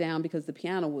walked down because the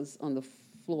piano was on the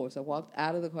floor. So I walked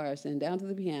out of the choir stand down to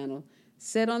the piano,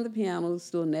 sat on the piano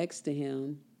stool next to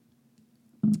him.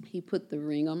 He put the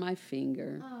ring on my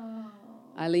finger.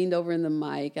 I leaned over in the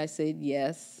mic. I said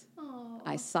yes. Aww.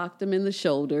 I socked him in the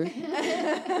shoulder.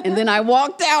 And then I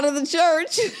walked out of the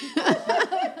church.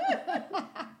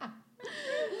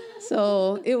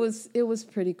 So it was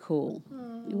pretty cool.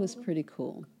 Aww. It was pretty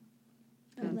cool.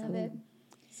 I love it.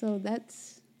 So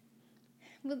that's...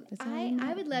 Well,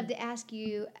 I would love to ask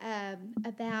you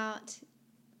about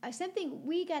something.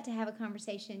 We got to have a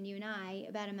conversation, you and I,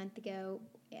 about a month ago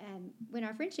when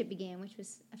our friendship began, which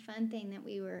was a fun thing that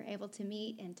we were able to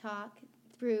meet and talk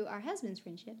through our husband's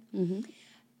friendship. Mm-hmm.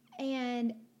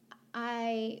 And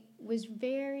I was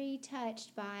very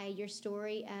touched by your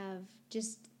story of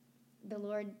just the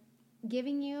Lord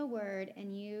giving you a word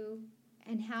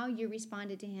and how you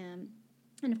responded to him.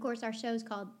 And, of course, our show is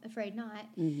called Frayed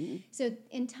Not. Mm-hmm. So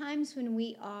in times when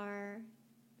we are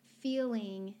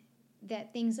feeling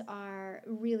that things are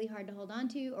really hard to hold on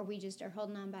to, or we just are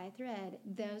holding on by a thread,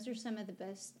 those are some of the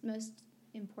most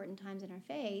important times in our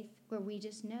faith where we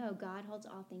just know God holds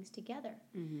all things together.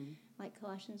 Mm-hmm. Like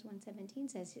Colossians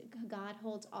 1:17 says, God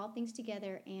holds all things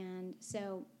together. And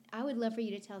so I would love for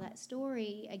you to tell that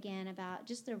story again about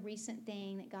just the recent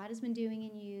thing that God has been doing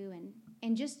in you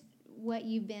and just what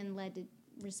you've been led to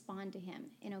respond to him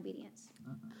in obedience.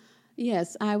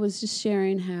 Yes, I was just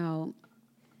sharing how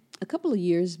a couple of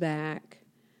years back,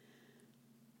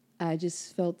 I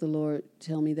just felt the Lord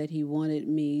tell me that he wanted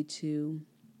me to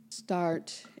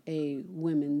start a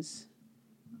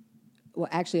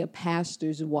a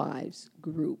pastor's wives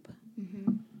group.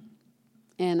 Mm-hmm.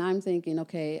 And I'm thinking,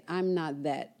 okay, I'm not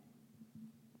that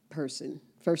person.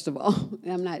 First of all,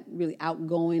 I'm not really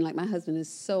outgoing. Like my husband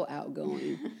is so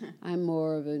outgoing. I'm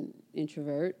more of an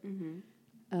introvert.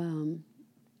 Mm-hmm.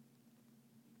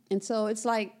 And so it's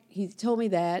like he told me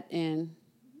that and,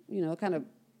 kind of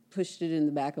pushed it in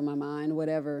the back of my mind,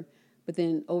 whatever. But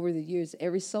then over the years,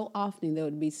 every so often, there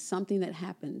would be something that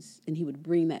happens, and he would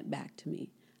bring that back to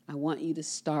me. I want you to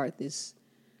start this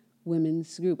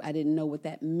women's group. I didn't know what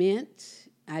that meant.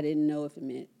 I didn't know if it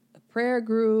meant a prayer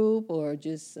group or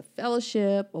just a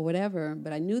fellowship or whatever.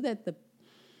 But I knew that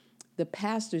the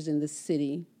pastors in the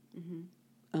city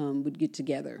would get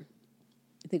together.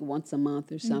 I think once a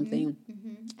month or something. Mm-hmm.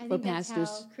 Mm-hmm. I think that's how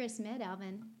Chris met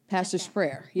Alvin. Pastor's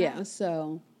prayer, yeah. Right.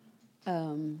 So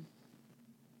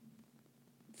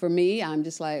for me, I'm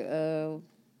just like,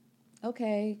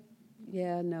 okay,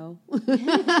 yeah, no.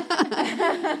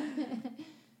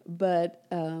 But,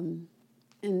 and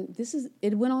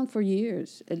it went on for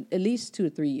years, at least 2 or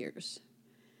 3 years.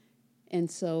 And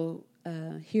so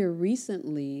here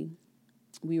recently,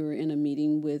 we were in a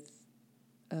meeting with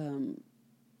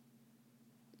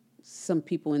some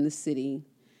people in the city,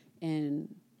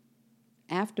 and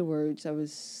afterwards I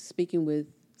was speaking with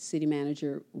city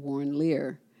manager Warren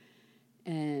Lear,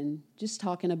 and just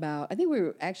talking about, I think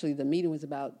the meeting was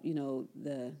about,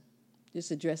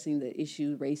 just addressing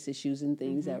the race issues and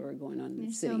things that were going on in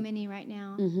the city. There's so many right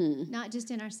now, not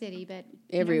just in our city, but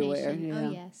everywhere. In our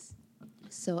nation. Yeah. Oh, yes.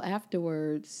 So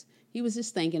afterwards, he was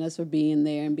just thanking us for being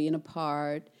there and being a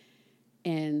part,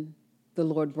 and the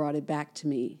Lord brought it back to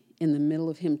me in the middle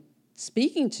of him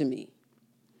speaking to me.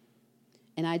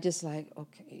 And I just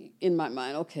okay, in my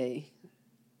mind, okay.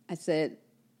 I said,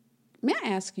 may I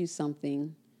ask you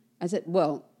something? I said,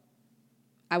 well,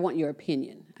 I want your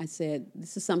opinion. I said,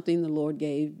 this is something the Lord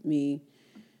gave me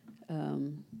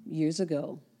years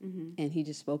ago, and he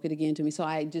just spoke it again to me. So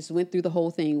I just went through the whole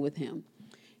thing with him.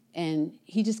 And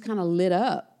he just kind of lit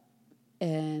up,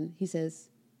 and he says,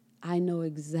 I know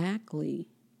exactly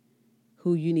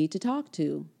who you need to talk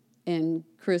to. And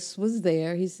Chris was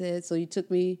there. He said, so you took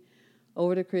me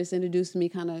over to Chris, introduced me,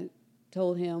 kind of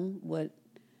told him what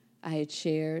I had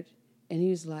shared. And he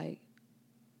was like,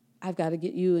 I've got to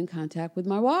get you in contact with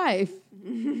my wife.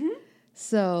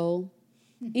 So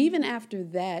even after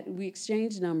that, we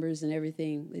exchanged numbers and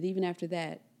everything. But even after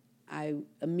that, I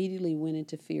immediately went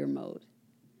into fear mode,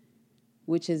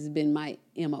 which has been my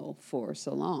MO for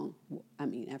so long. I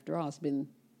mean, after all, it's been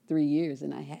 3 years,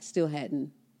 and I still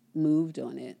hadn't moved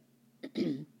on it.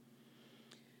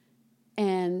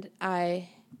 And I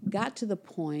got to the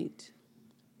point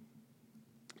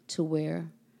to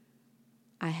where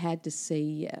I had to say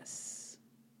yes.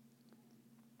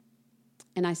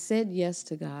 And I said yes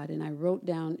to God, and I wrote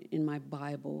down in my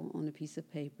Bible on a piece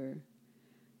of paper,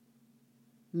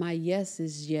 my yes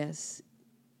is yes,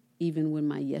 even when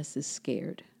my yes is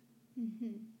scared.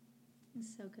 Mm-hmm.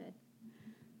 That's so good.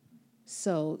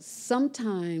 So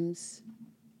sometimes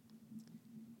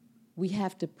we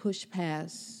have to push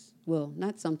past, well,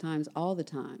 not sometimes, all the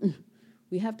time.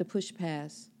 We have to push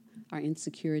past our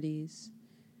insecurities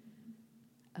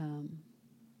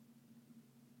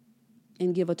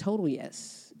and give a total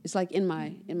yes. It's like in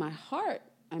my heart,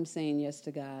 I'm saying yes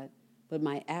to God, but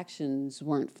my actions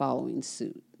weren't following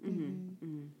suit. Mm-hmm.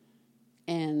 Mm-hmm.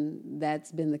 And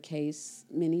that's been the case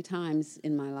many times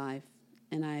in my life.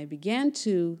 And I began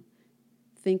to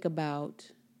think about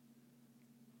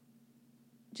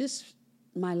just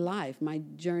my life, my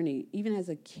journey, even as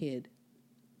a kid.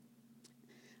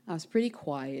 I was pretty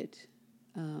quiet.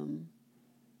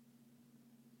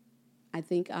 I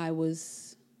think I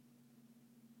was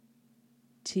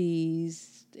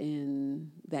teased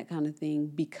and that kind of thing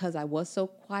because I was so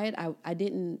quiet. I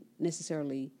didn't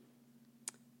necessarily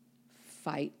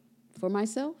fight for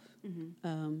myself.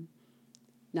 Mm-hmm.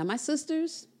 Now, my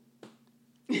sisters...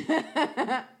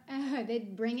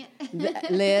 They'd bring it.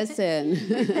 Listen.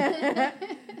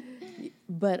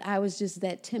 But I was just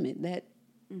that timid, that,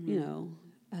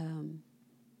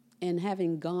 and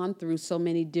having gone through so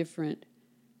many different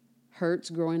hurts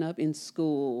growing up in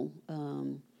school,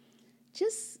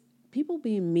 just people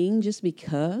being mean just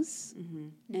because.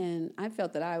 Mm-hmm. And I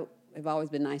felt that I have always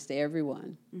been nice to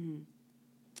everyone. Mm-hmm.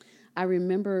 I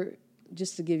remember,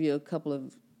 just to give you a couple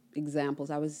of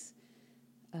examples, I was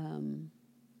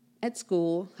at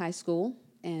school, high school,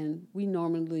 and we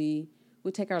normally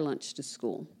would take our lunch to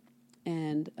school.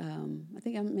 And I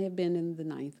think I may have been in the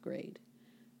 9th or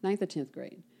 10th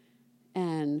grade.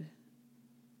 And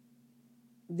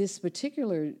this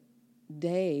particular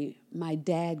day, my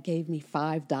dad gave me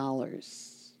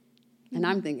 $5. And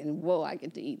I'm thinking, whoa, I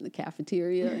get to eat in the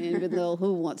cafeteria, even though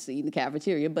who wants to eat in the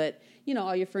cafeteria? But,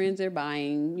 all your friends are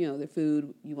buying, their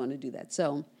food. You want to do that.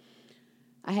 So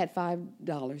I had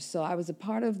 $5. So I was a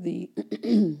part of the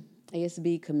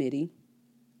ASB committee,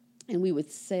 and we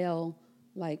would sell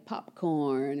like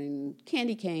popcorn and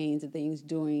candy canes and things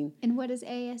during... And what does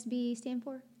ASB stand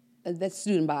for? That's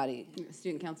student body.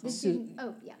 Student council.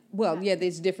 Oh, yeah. Well, yeah,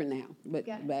 it's different now, but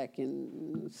back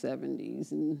in the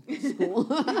 70s in school,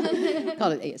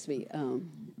 called it ASB.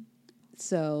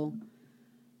 So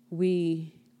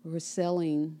we were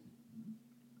selling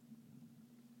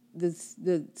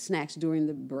the snacks during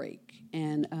the break,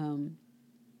 and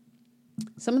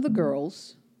some of the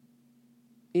girls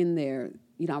in there,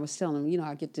 I was telling them,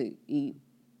 I get to eat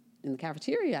in the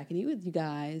cafeteria. I can eat with you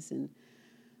guys, and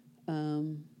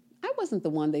I wasn't the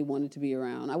one they wanted to be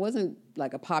around. I wasn't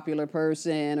like a popular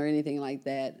person or anything like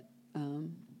that.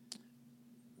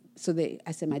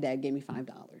 I said, my dad gave me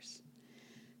 $5.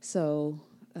 So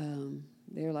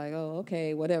they're like, oh,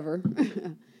 okay, whatever.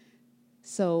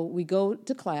 So we go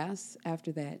to class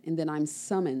after that, and then I'm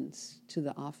summoned to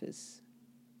the office.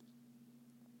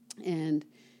 And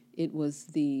it was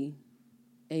the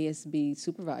ASB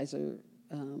supervisor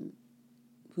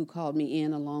who called me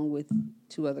in along with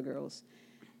 2 other girls,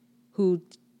 who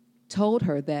told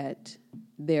her that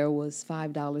there was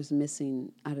 $5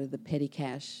 missing out of the petty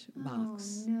cash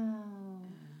box. Oh, no.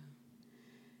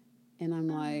 And I'm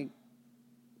like,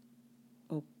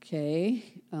 okay.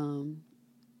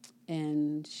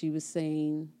 And she was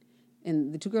saying,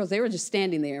 and the 2 girls, they were just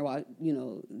standing there while,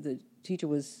 the teacher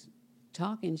was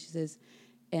talking. She says,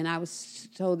 and I was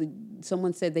told that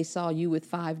someone said they saw you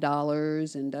with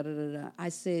 $5 and da-da-da-da. I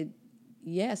said,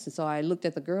 yes. And so I looked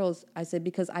at the girls. I said,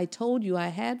 because I told you I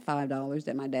had $5,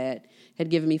 that my dad had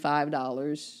given me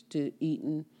 $5 to eat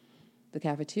in the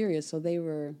cafeteria. So they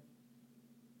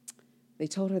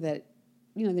told her that,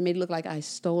 they made it look like I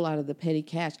stole out of the petty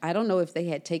cash. I don't know if they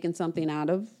had taken something out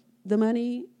of the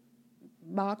money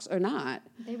box or not.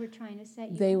 They were trying to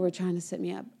set you They up. were trying to set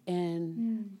me up.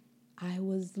 And I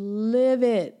was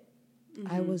livid.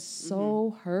 I was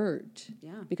so hurt.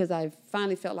 Yeah. Because I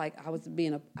finally felt like I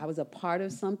was a part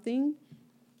of something.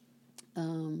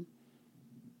 And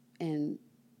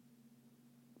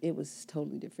it was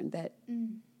totally different.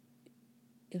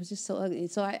 It was just so ugly.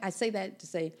 So I say that to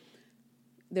say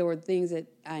there were things that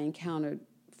I encountered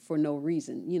for no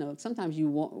reason. Sometimes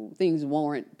things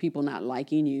warrant people not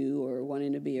liking you or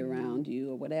wanting to be around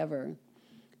you or whatever.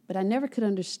 But I never could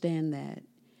understand that.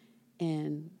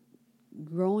 And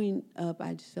growing up,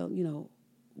 I just felt,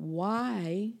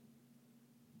 why?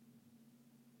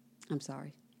 I'm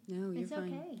sorry. No, you're It's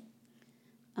fine.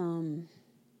 okay.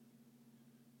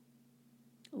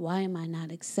 Why am I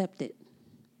not accepted?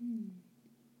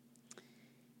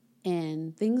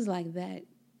 And things like that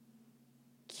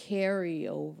carry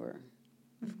over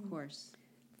Of course.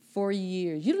 for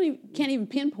years. You can't even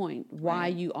pinpoint why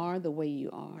you are the way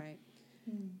you are. Right.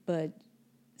 But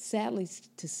sadly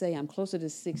to say, I'm closer to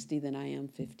 60 than I am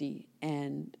 50,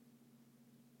 and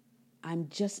I'm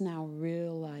just now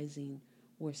realizing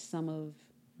where some of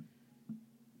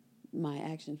my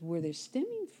actions, where they're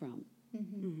stemming from.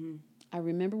 I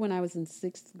remember when I was in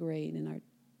 6th grade, and our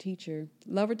teacher,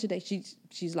 love her today,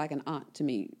 she's like an aunt to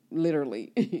me,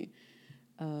 literally.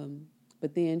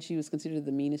 But then she was considered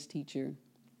the meanest teacher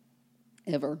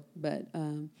ever. But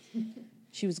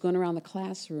she was going around the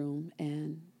classroom,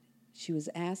 and she was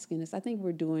asking us, I think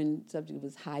we're doing, subject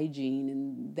was hygiene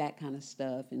and that kind of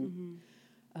stuff. And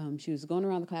she was going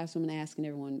around the classroom and asking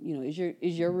everyone, is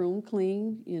your room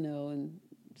clean? And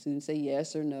students say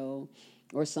yes or no.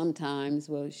 Or sometimes,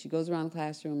 she goes around the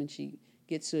classroom and she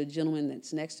gets to a gentleman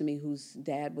that's next to me whose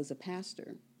dad was a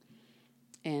pastor.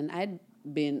 And I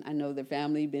know their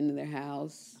family, been to their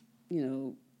house,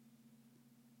 I'm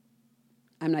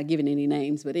not giving any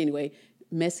names, but anyway,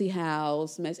 messy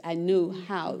house. I knew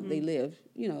how they lived,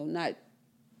 not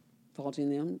faulting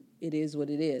them. It is what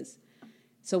it is.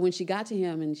 So when she got to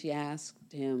him and she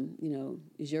asked him,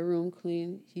 is your room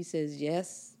clean? He says,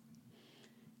 yes.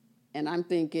 And I'm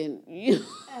thinking,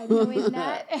 No, it's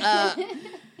not.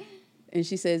 And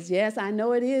she says, yes, I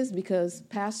know it is, because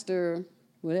Pastor,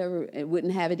 whatever, it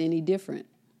wouldn't have it any different.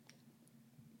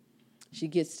 She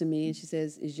gets to me and she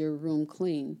says, is your room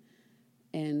clean?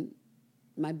 And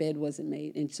my bed wasn't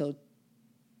made. And so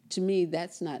to me,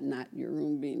 that's not your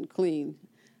room being clean.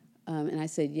 And I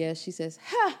said, yes. She says,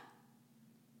 ha!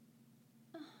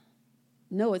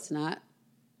 No, it's not.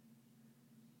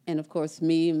 And of course,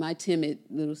 me and my timid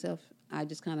little self, I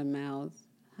just kind of mouthed,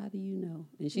 how do you know?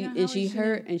 And she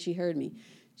heard me.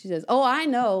 She says, oh, I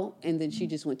know. And then she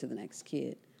just went to the next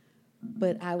kid.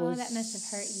 But I was that must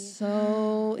have hurt you.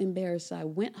 so embarrassed. So I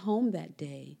went home that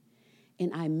day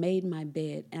and I made my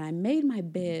bed. And I made my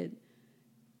bed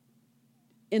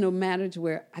in a manner to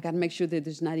where I got to make sure that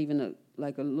there's not even a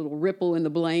little ripple in the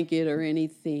blanket or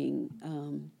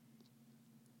anything.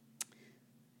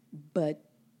 But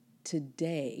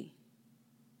today,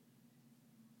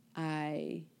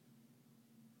 I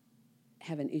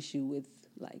have an issue with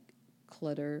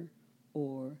clutter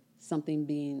or something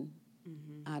being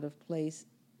out of place.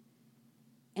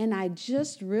 And I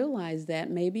just realized that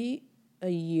maybe a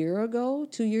year ago,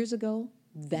 2 years ago,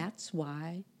 that's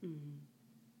why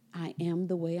I am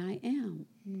the way I am,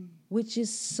 which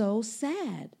is so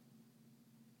sad.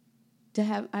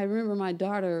 I remember my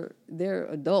daughter, they're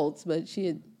adults, but she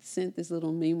had sent this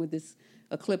little meme with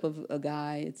a clip of a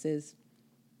guy. It says,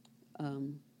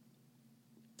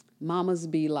 mamas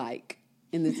be like.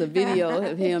 And it's a video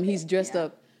of him. He's dressed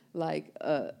up like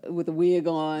with a wig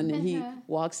on, and he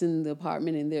walks in the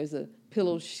apartment, and there's a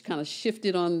pillow kind of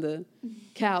shifted on the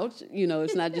couch. You know,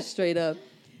 it's not just straight up.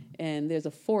 And there's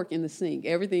a fork in the sink.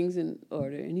 Everything's in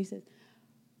order. And he says,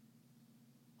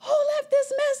 "Who left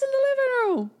this mess in the living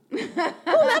room?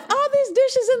 Who left all these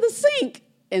dishes in the sink?"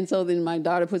 And so then my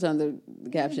daughter puts on the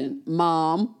caption,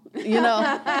 "Mom." You know,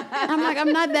 I'm like,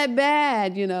 I'm not that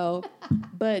bad, you know.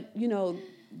 But, you know,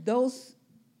 those,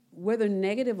 whether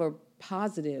negative or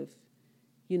positive,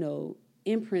 you know,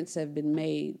 imprints have been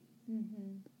made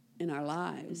in our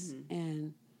lives.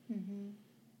 And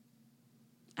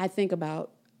I think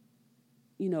about,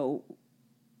 you know,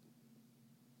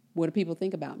 what do people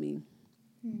think about me?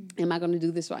 Am I going to do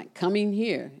this right? Coming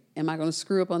here, am I going to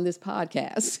screw up on this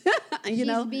podcast?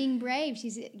 She's being brave.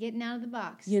 She's getting out of the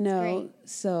box. You know,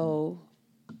 so,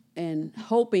 and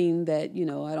hoping that, you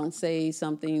know, I don't say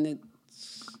something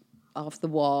that's off the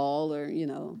wall or, you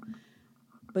know,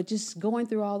 but just going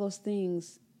through all those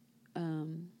things,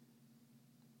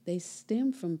 they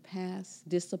stem from past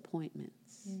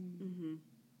disappointments.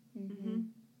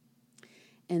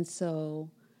 And so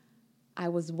I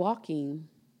was walking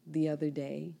the other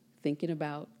day thinking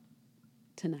about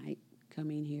tonight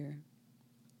coming here.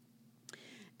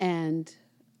 And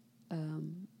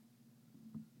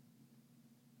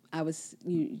I was,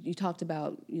 you talked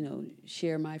about, you know,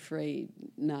 share my frayed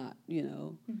knot, you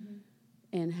know,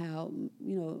 and how,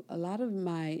 you know, a lot of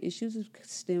my issues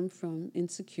stem from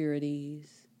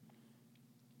insecurities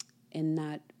and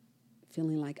not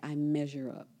feeling like I measure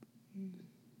up.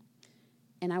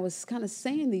 And I was kind of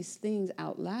saying these things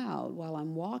out loud while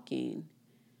I'm walking,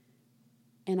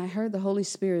 and I heard the Holy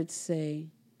Spirit say,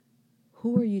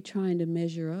 "Who are you trying to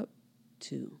measure up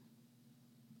to?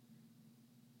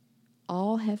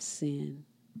 All have sinned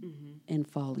and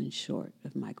fallen short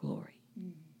of my glory."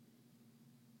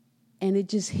 And it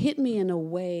just hit me in a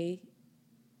way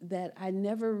that I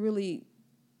never really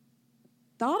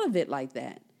thought of it like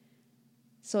that.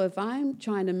 So if I'm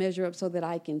trying to measure up so that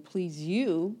I can please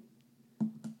you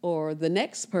or the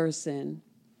next person,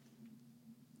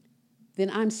 then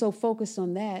I'm so focused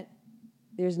on that,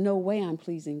 there's no way I'm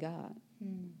pleasing God.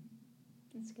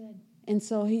 That's good. And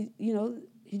so he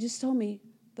just told me,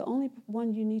 the only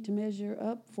one you need to measure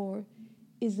up for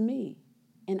is me.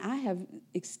 And I have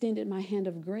extended my hand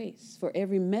of grace for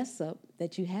every mess up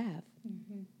that you have.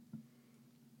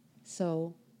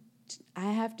 So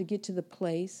I have to get to the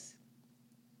place,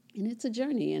 and it's a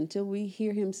journey until we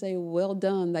hear him say, "Well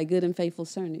done, thy good and faithful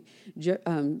servant."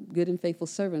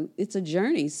 It's a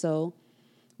journey. So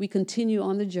we continue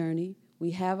on the journey.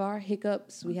 We have our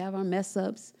hiccups, we have our mess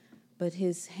ups, but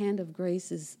his hand of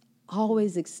grace is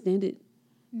always extended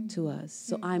to us.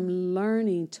 So I'm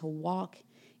learning to walk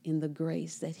in the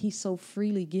grace that he so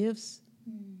freely gives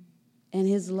and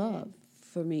his love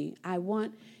for me.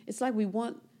 It's like we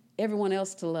want everyone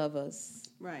else to love us.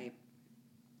 Right.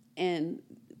 And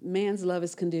man's love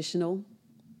is conditional,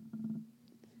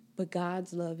 but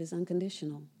God's love is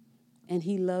unconditional. And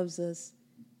he loves us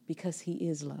because he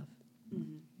is love.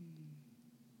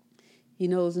 He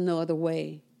knows no other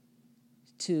way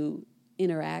to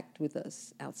interact with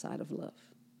us outside of love.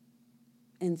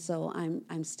 And so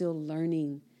I'm still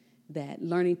learning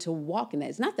to walk in that.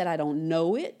 It's not that I don't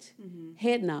know it,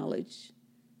 head knowledge,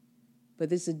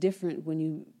 but it's different when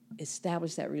you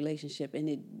establish that relationship and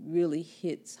it really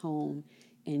hits home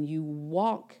and you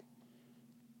walk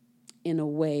in a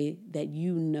way that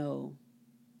you know,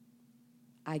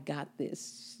 I got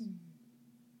this.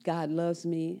 God loves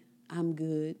me. I'm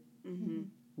good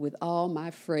with all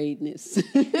my frayedness.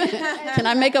 Can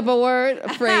I make up a word?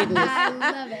 Frayedness.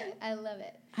 I love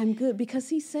it. I'm good because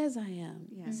he says I am.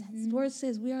 Yes. His word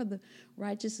says we are the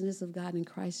righteousness of God in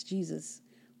Christ Jesus.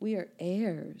 We are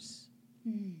heirs.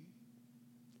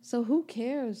 So who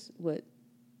cares what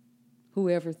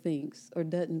whoever thinks or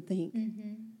doesn't think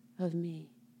of me?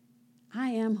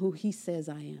 I am who he says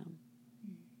I am.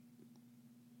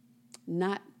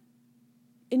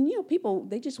 People,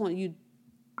 they just want you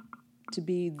to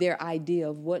be their idea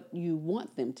of what you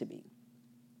want them to be,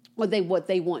 or what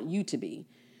they want you to be.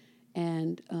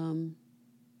 And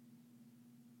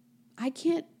I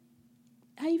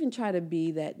even try to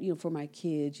be that, for my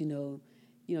kids,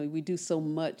 we do so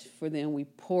much for them. We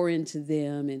pour into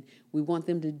them and we want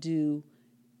them to do,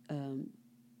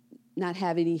 not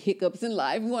have any hiccups in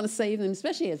life. We want to save them,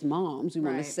 especially as moms. We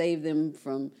want to save them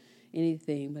from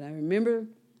anything. But I remember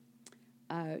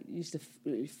I used to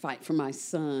fight for my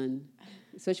son,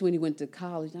 especially when he went to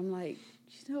college. I'm like,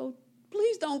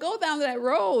 please don't go down that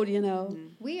road,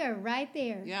 We are right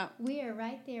there. Yeah. We are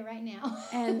right there right now.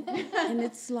 And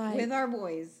it's like... With our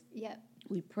boys. Yep.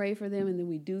 we pray for them, and then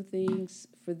we do things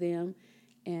for them.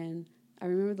 And I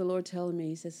remember the Lord telling me,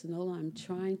 he said, Sennola, I'm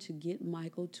trying to get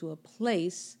Michael to a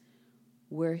place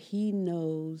where he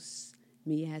knows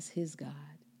me as his God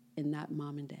and not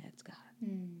mom and dad's God.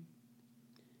 Mm.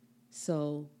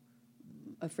 So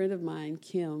a friend of mine,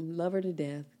 Kim, love her to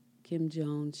death, Kim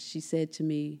Jones, she said to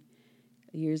me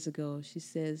years ago, she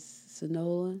says,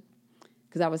 Sennola,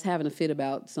 because I was having a fit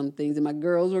about some things and my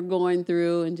girls were going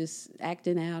through and just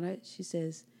acting out. She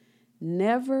says,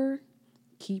 never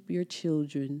keep your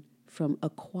children from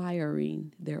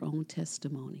acquiring their own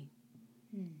testimony.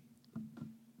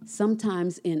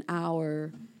 Sometimes in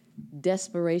our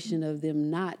desperation of them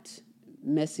not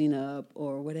messing up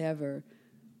or whatever,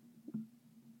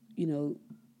 you know,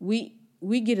 we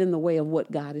get in the way of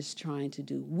what God is trying to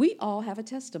do. We all have a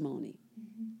testimony.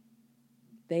 Mm-hmm.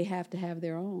 They have to have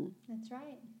their own. That's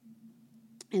right.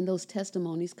 And those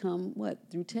testimonies come,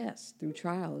 through tests, through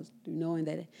trials, through knowing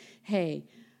that, hey,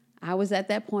 I was at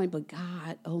that point, but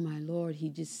God, oh my Lord,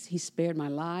 he spared my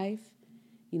life.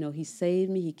 You know, he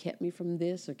saved me. He kept me from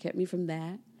this or kept me from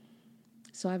that.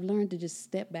 So I've learned to just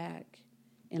step back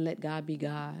and let God be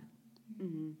God,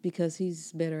 because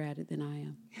he's better at it than I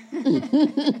am.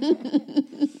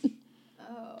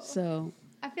 So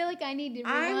I feel like I need to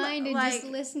rewind and just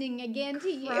listening again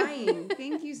to you.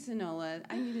 Thank you, Sennola.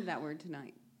 I needed that word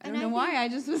tonight. I don't know why. I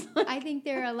just was I think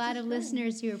there are a lot of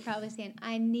listeners who are probably saying,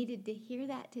 I needed to hear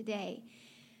that today.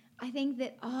 I think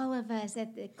that all of us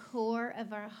at the core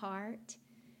of our heart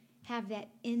have that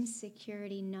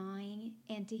insecurity gnawing,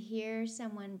 and to hear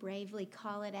someone bravely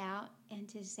call it out and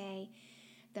to say,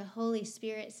 the Holy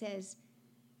Spirit says,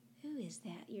 who is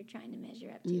that you're trying to measure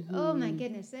up to? Mm-hmm. Oh my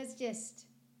goodness, that's just,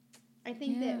 I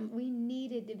think that we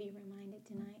needed to be reminded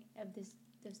tonight of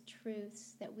those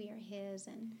truths, that we are his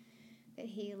and that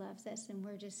he loves us, and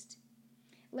we're just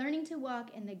learning to walk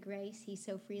in the grace he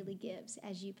so freely gives,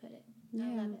 as you put it. Yeah. I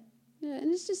love it. Yeah,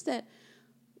 and it's just that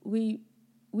we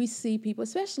see people,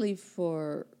 especially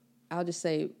for, I'll just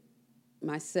say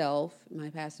myself, my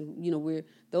pastor, you know, we're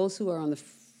those who are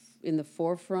in the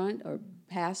forefront, or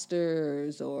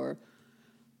pastors or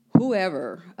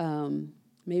whoever,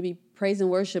 maybe praise and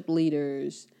worship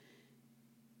leaders,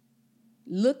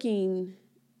 looking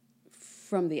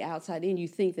from the outside in, you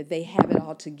think that they have it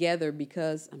all together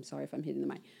because, I'm sorry if I'm hitting the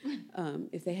mic,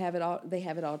 if they have it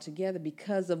all together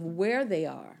because of where they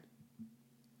are.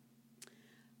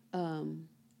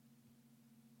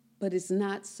 But it's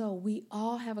not so. We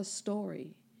all have a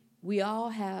story. We all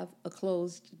have a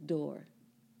closed door,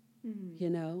 you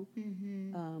know?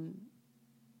 Mm-hmm.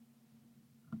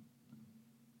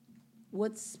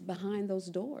 What's behind those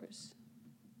doors?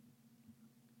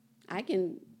 I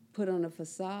can put on a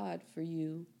facade for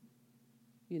you,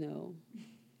 you know,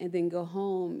 and then go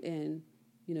home and,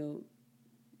 you know,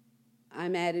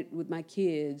 I'm at it with my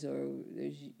kids, or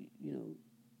there's, you know,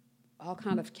 all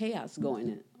kind of chaos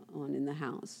going on in the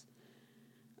house.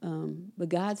 But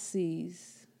God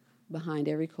sees behind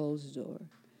every closed door.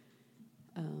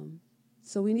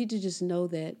 So we need to just know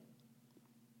that,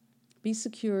 be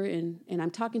secure, and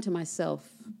I'm talking to myself,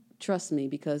 trust me,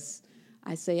 because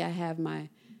I say I have my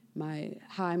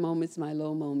high moments, my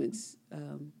low moments,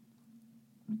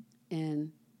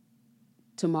 and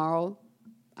tomorrow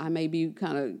I may be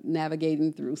kind of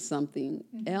navigating through something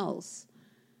else.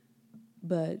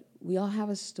 But we all have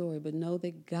a story, but know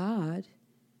that God,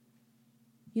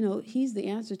 you know, he's the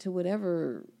answer to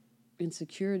whatever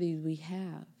insecurities we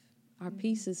have. Our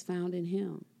peace is found in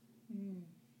him.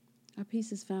 Our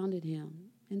peace is found in him.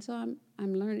 And so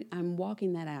I'm learning, I'm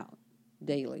walking that out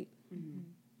daily.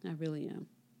 I really am.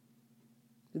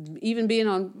 Even being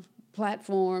on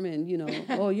platform and, you know,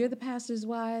 oh, you're the pastor's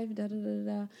wife,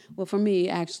 da-da-da-da. Well, for me,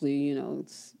 actually, you know,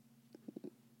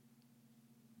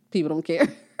 people don't care.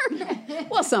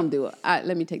 Well, some do.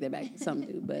 Let me take that back. Some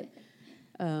do. But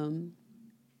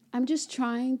I'm just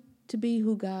trying to be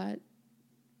who God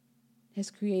has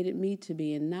created me to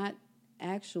be, and not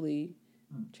actually,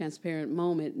 transparent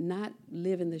moment, not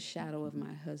live in the shadow of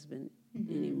my husband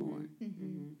anymore. Yeah.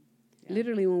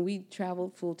 Literally, when we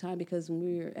traveled full time, because when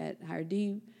we were at Higher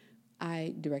D,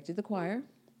 I directed the choir,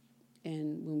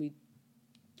 and when we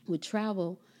would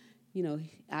travel, you know,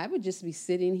 I would just be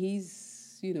sitting,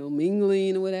 he's, you know,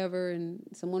 mingling or whatever, and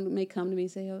someone may come to me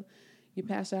and say, oh, you're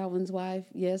Pastor Alvin's wife?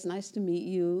 Yes, nice to meet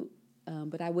you.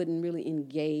 But I wouldn't really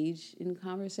engage in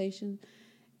conversation.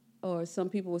 Or some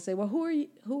people would say, well, who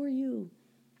are you?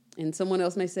 And someone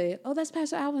else may say, oh, that's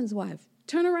Pastor Alvin's wife.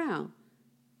 Turn around.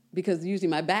 Because usually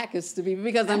my back is to people,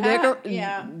 because I'm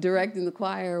directing the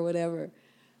choir or whatever.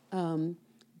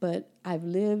 But I've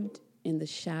lived in the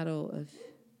shadow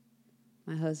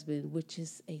my husband, which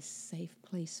is a safe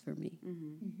place for me.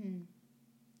 Mm-hmm. Mm-hmm.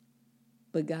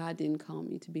 But God didn't call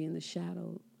me to be in the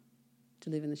shadow, to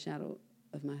live in the shadow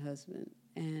of my husband.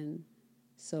 And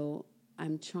so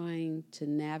I'm trying to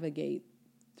navigate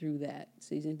through that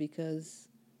season because,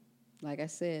 like I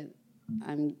said,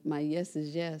 my yes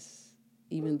is yes,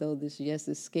 even though this yes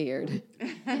is scared.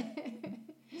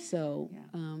 So,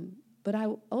 Yeah. but I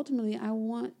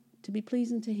want to be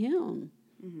pleasing to him.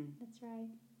 Mm-hmm. That's right.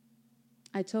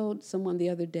 I told someone the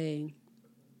other day,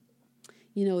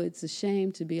 you know, it's a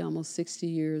shame to be almost 60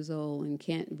 years old and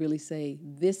can't really say,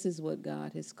 this is what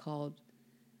God has called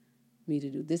me to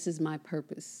do. This is my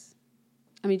purpose.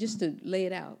 I mean, just to lay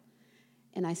it out.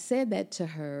 And I said that to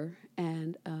her,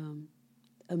 and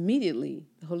immediately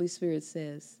the Holy Spirit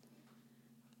says,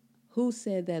 who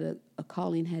said that a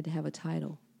calling had to have a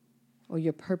title or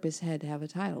your purpose had to have a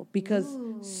title? Because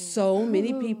so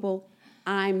many people,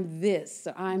 I'm this,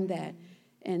 or I'm that.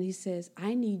 And he says,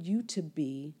 I need you to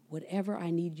be whatever I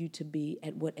need you to be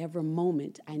at whatever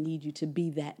moment I need you to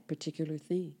be that particular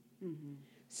thing. Mm-hmm.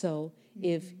 So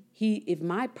if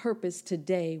my purpose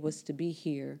today was to be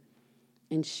here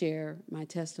and share my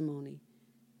testimony,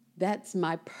 that's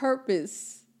my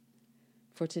purpose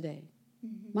for today.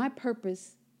 Mm-hmm. My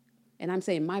purpose, and I'm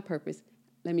saying my purpose,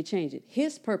 let me change it.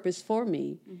 His purpose for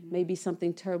me may be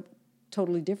something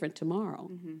totally different tomorrow.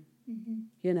 Mm-hmm. Mm-hmm.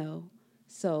 You know,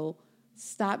 so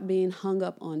stop being hung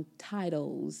up on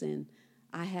titles and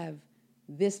I have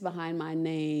this behind my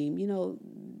name. You know,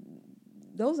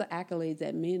 those are accolades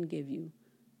that men give you.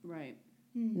 Right.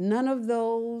 None of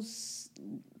those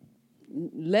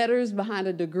letters behind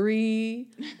a degree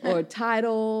or a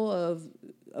title of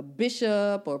a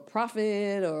bishop or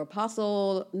prophet or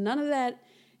apostle, none of that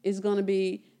is going to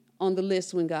be on the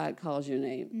list when God calls your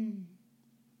name. Mm.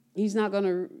 He's not going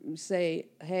to say,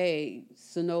 hey,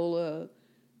 Sennola,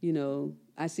 you know,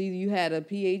 I see you had a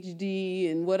PhD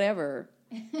in whatever.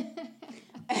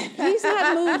 He's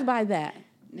not moved by that.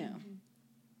 No.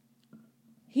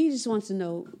 He just wants to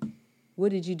know,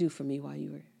 what did you do for me while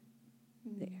you were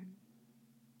there?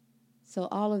 So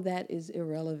all of that is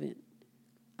irrelevant.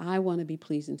 I want to be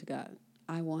pleasing to God.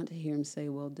 I want to hear him say,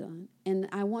 well done. And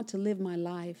I want to live my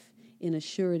life in a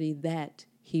surety that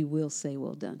he will say,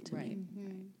 well done to me. Mm-hmm.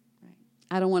 Right.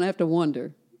 I don't want to have to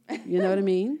wonder. You know what I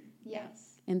mean?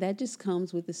 Yes. And that just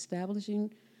comes with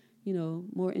establishing, you know,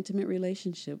 more intimate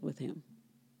relationship with him.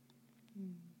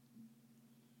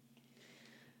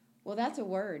 Well, that's a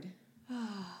word.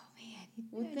 Oh, man.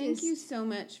 Well, thank you so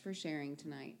much for sharing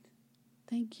tonight.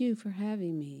 Thank you for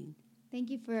having me.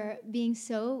 Thank you for being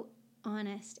so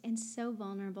honest and so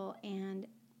vulnerable and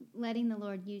letting the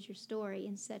Lord use your story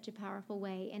in such a powerful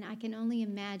way. And I can only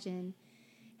imagine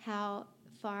how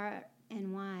far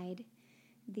and wide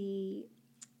the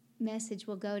message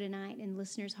will go tonight in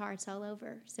listeners' hearts all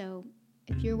over. So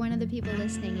if you're one of the people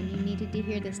listening and you needed to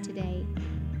hear this today,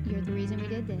 you're the reason we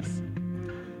did this.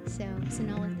 So,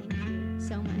 Sennola, thank you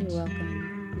so much. You're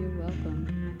welcome. You're welcome.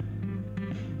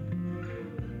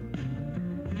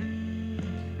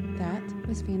 That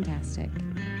was fantastic.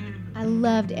 I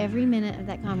loved every minute of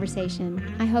that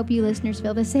conversation. I hope you listeners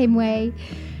feel the same way.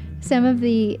 Some of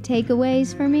the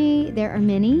takeaways for me, there are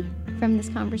many from this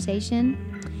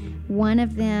conversation. One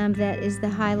of them that is the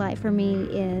highlight for me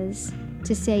is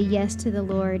to say yes to the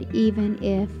Lord, even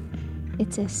if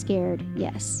it's a scared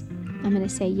yes. I'm going to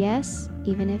say yes,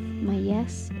 even if my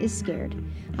yes is scared.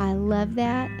 I love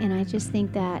that, and I just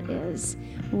think that is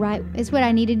right. It's what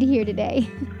I needed to hear today.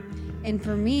 And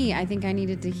for me, I think I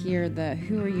needed to hear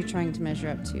who are you trying to measure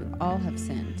up to? All have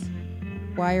sinned.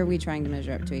 Why are we trying to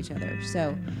measure up to each other?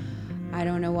 So I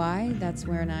don't know why. That's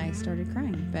when I started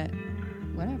crying, but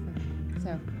whatever.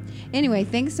 So anyway,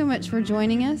 thanks so much for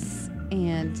joining us.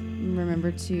 And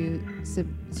remember to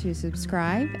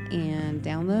subscribe and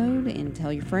download and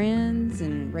tell your friends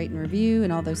and rate and review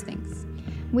and all those things.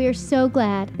 We are so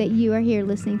glad that you are here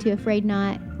listening to Afraid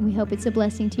Not. We hope it's a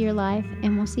blessing to your life,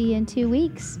 and we'll see you in 2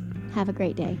 weeks. Have a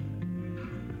great day.